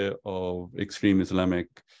idea of extreme Islamic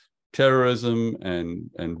terrorism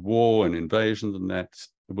and war and invasions and that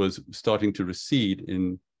was starting to recede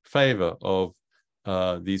in favor of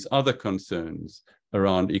these other concerns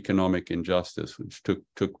around economic injustice, which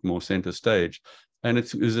took more center stage. And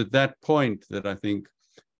it was at that point that I think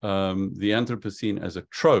the Anthropocene as a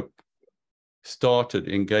trope started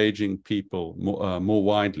engaging people more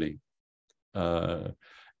widely.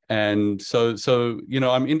 And so, you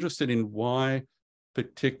know, I'm interested in why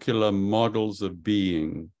particular models of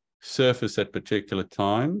being surface at particular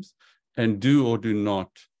times and do or do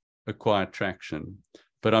not acquire traction.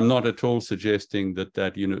 But I'm not at all suggesting that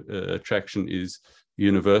attraction is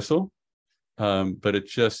universal, but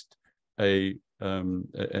it's just an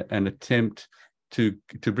attempt to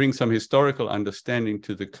bring some historical understanding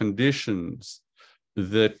to the conditions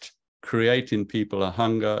that create in people a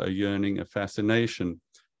hunger, a yearning, a fascination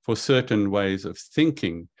for certain ways of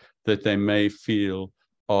thinking that they may feel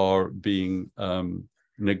are being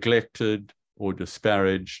neglected or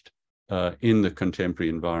disparaged in the contemporary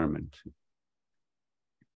environment.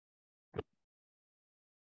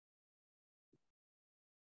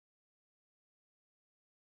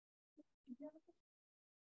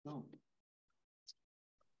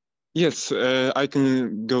 Yes, I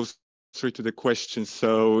can go straight to the question.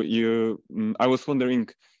 So I was wondering,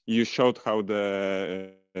 you showed how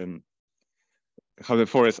the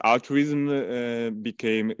forest altruism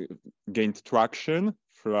gained traction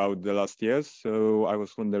throughout the last years. So I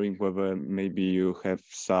was wondering whether maybe you have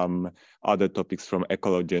some other topics from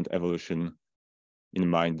ecology and evolution in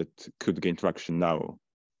mind that could gain traction now.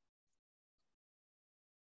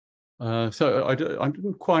 So I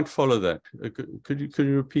didn't quite follow that. Could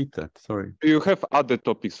you repeat that? Sorry. Do you have other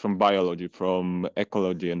topics from biology, from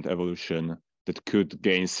ecology and evolution that could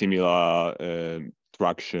gain similar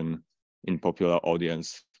traction in popular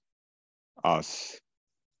audience as?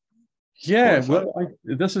 Yeah, well,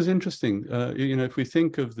 this is interesting. You know, if we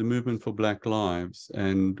think of the movement for Black Lives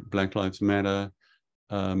and Black Lives Matter,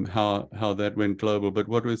 how that went global. But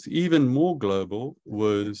what was even more global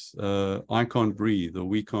was I can't breathe or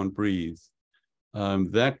we can't breathe.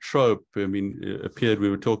 That trope, I mean, appeared, we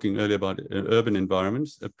were talking earlier about urban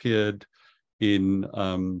environments, appeared in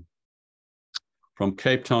from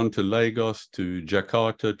Cape Town to Lagos to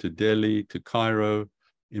Jakarta to Delhi to Cairo,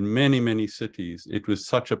 in many, many cities. It was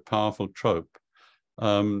such a powerful trope.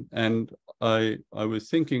 And I was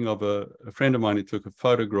thinking of a friend of mine who took a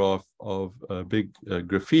photograph of a big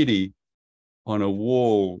graffiti on a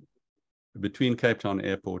wall between Cape Town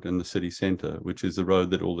Airport and the city center, which is the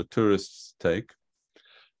road that all the tourists take.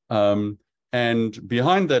 And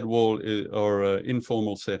behind that wall are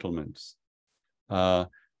informal settlements.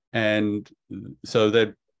 And so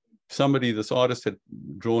that this artist had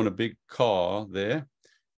drawn a big car there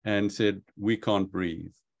and said, we can't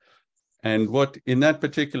breathe. And what in that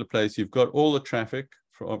particular place, you've got all the traffic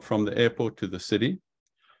from the airport to the city.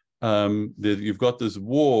 You've got this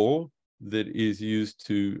wall that is used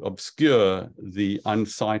to obscure the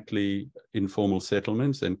unsightly informal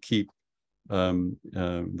settlements and keep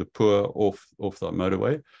the poor off the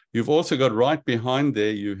motorway. You've also got right behind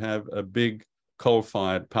there, you have a big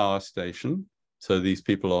coal-fired power station. So these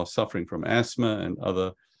people are suffering from asthma and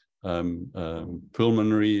other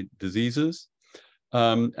pulmonary diseases.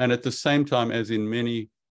 And at the same time, as in many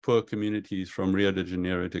poor communities from Rio de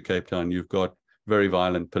Janeiro to Cape Town, you've got very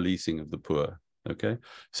violent policing of the poor. Okay,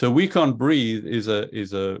 so we can't breathe is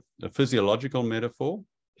a physiological metaphor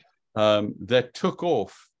that took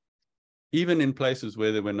off even in places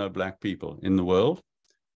where there were no Black people in the world.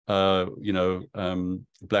 Black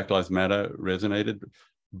Lives Matter resonated,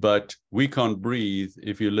 but we can't breathe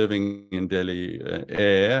if you're living in Delhi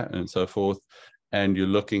air and so forth, and you're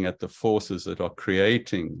looking at the forces that are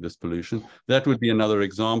creating this pollution. That would be another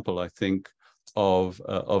example, I think, of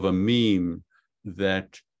a meme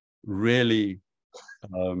that really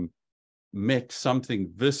met something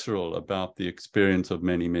visceral about the experience of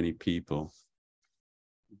many, many people.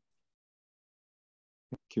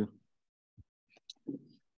 Thank you.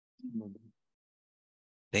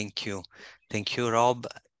 Thank you. Thank you, Rob.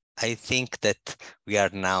 I think that we are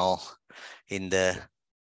now in the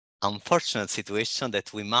unfortunate situation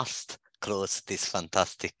that we must close this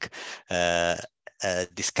fantastic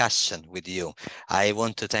discussion with you. I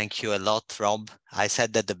want to thank you a lot, Rob. I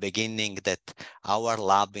said at the beginning that our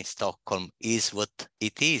lab in Stockholm is what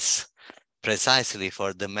it is precisely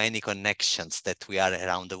for the many connections that we are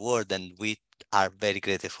around the world, and we are very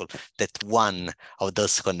grateful that one of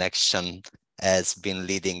those connections has been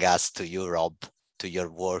leading us to you, Rob, to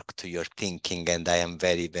your work, to your thinking, and I am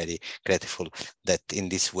very, very grateful that in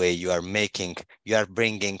this way you are bringing,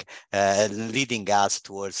 leading us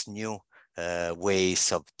towards new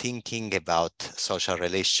ways of thinking about social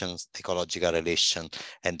relations, ecological relations,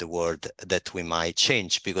 and the world that we might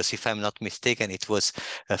change. Because if I'm not mistaken, it was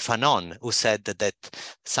Fanon who said that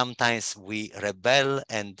sometimes we rebel,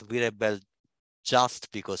 and we rebel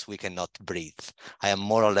just because we cannot breathe. I am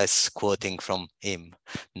more or less quoting from him,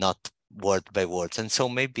 not word by words. And so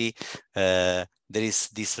maybe there is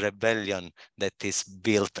this rebellion that is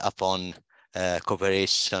built upon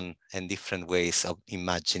cooperation and different ways of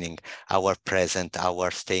imagining our present,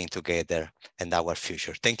 our staying together, and our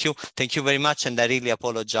future. Thank you. Thank you very much. And I really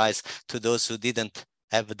apologize to those who didn't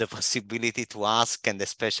have the possibility to ask, and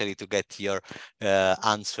especially to get your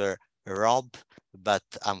answer, Rob. But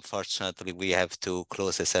unfortunately, we have to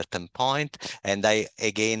close a certain point. And I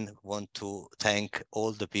again want to thank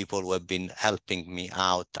all the people who have been helping me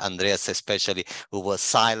out. Andreas, especially, who was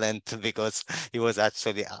silent because he was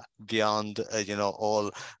actually beyond,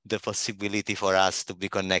 all the possibility for us to be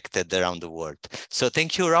connected around the world. So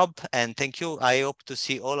thank you, Rob, and thank you. I hope to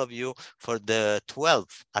see all of you for the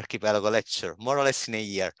 12th Archipelago Lecture, more or less in a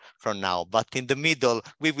year from now. But in the middle,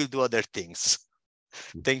 we will do other things.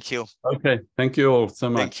 Thank you. Okay. Thank you all so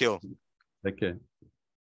much. Thank you. Take care.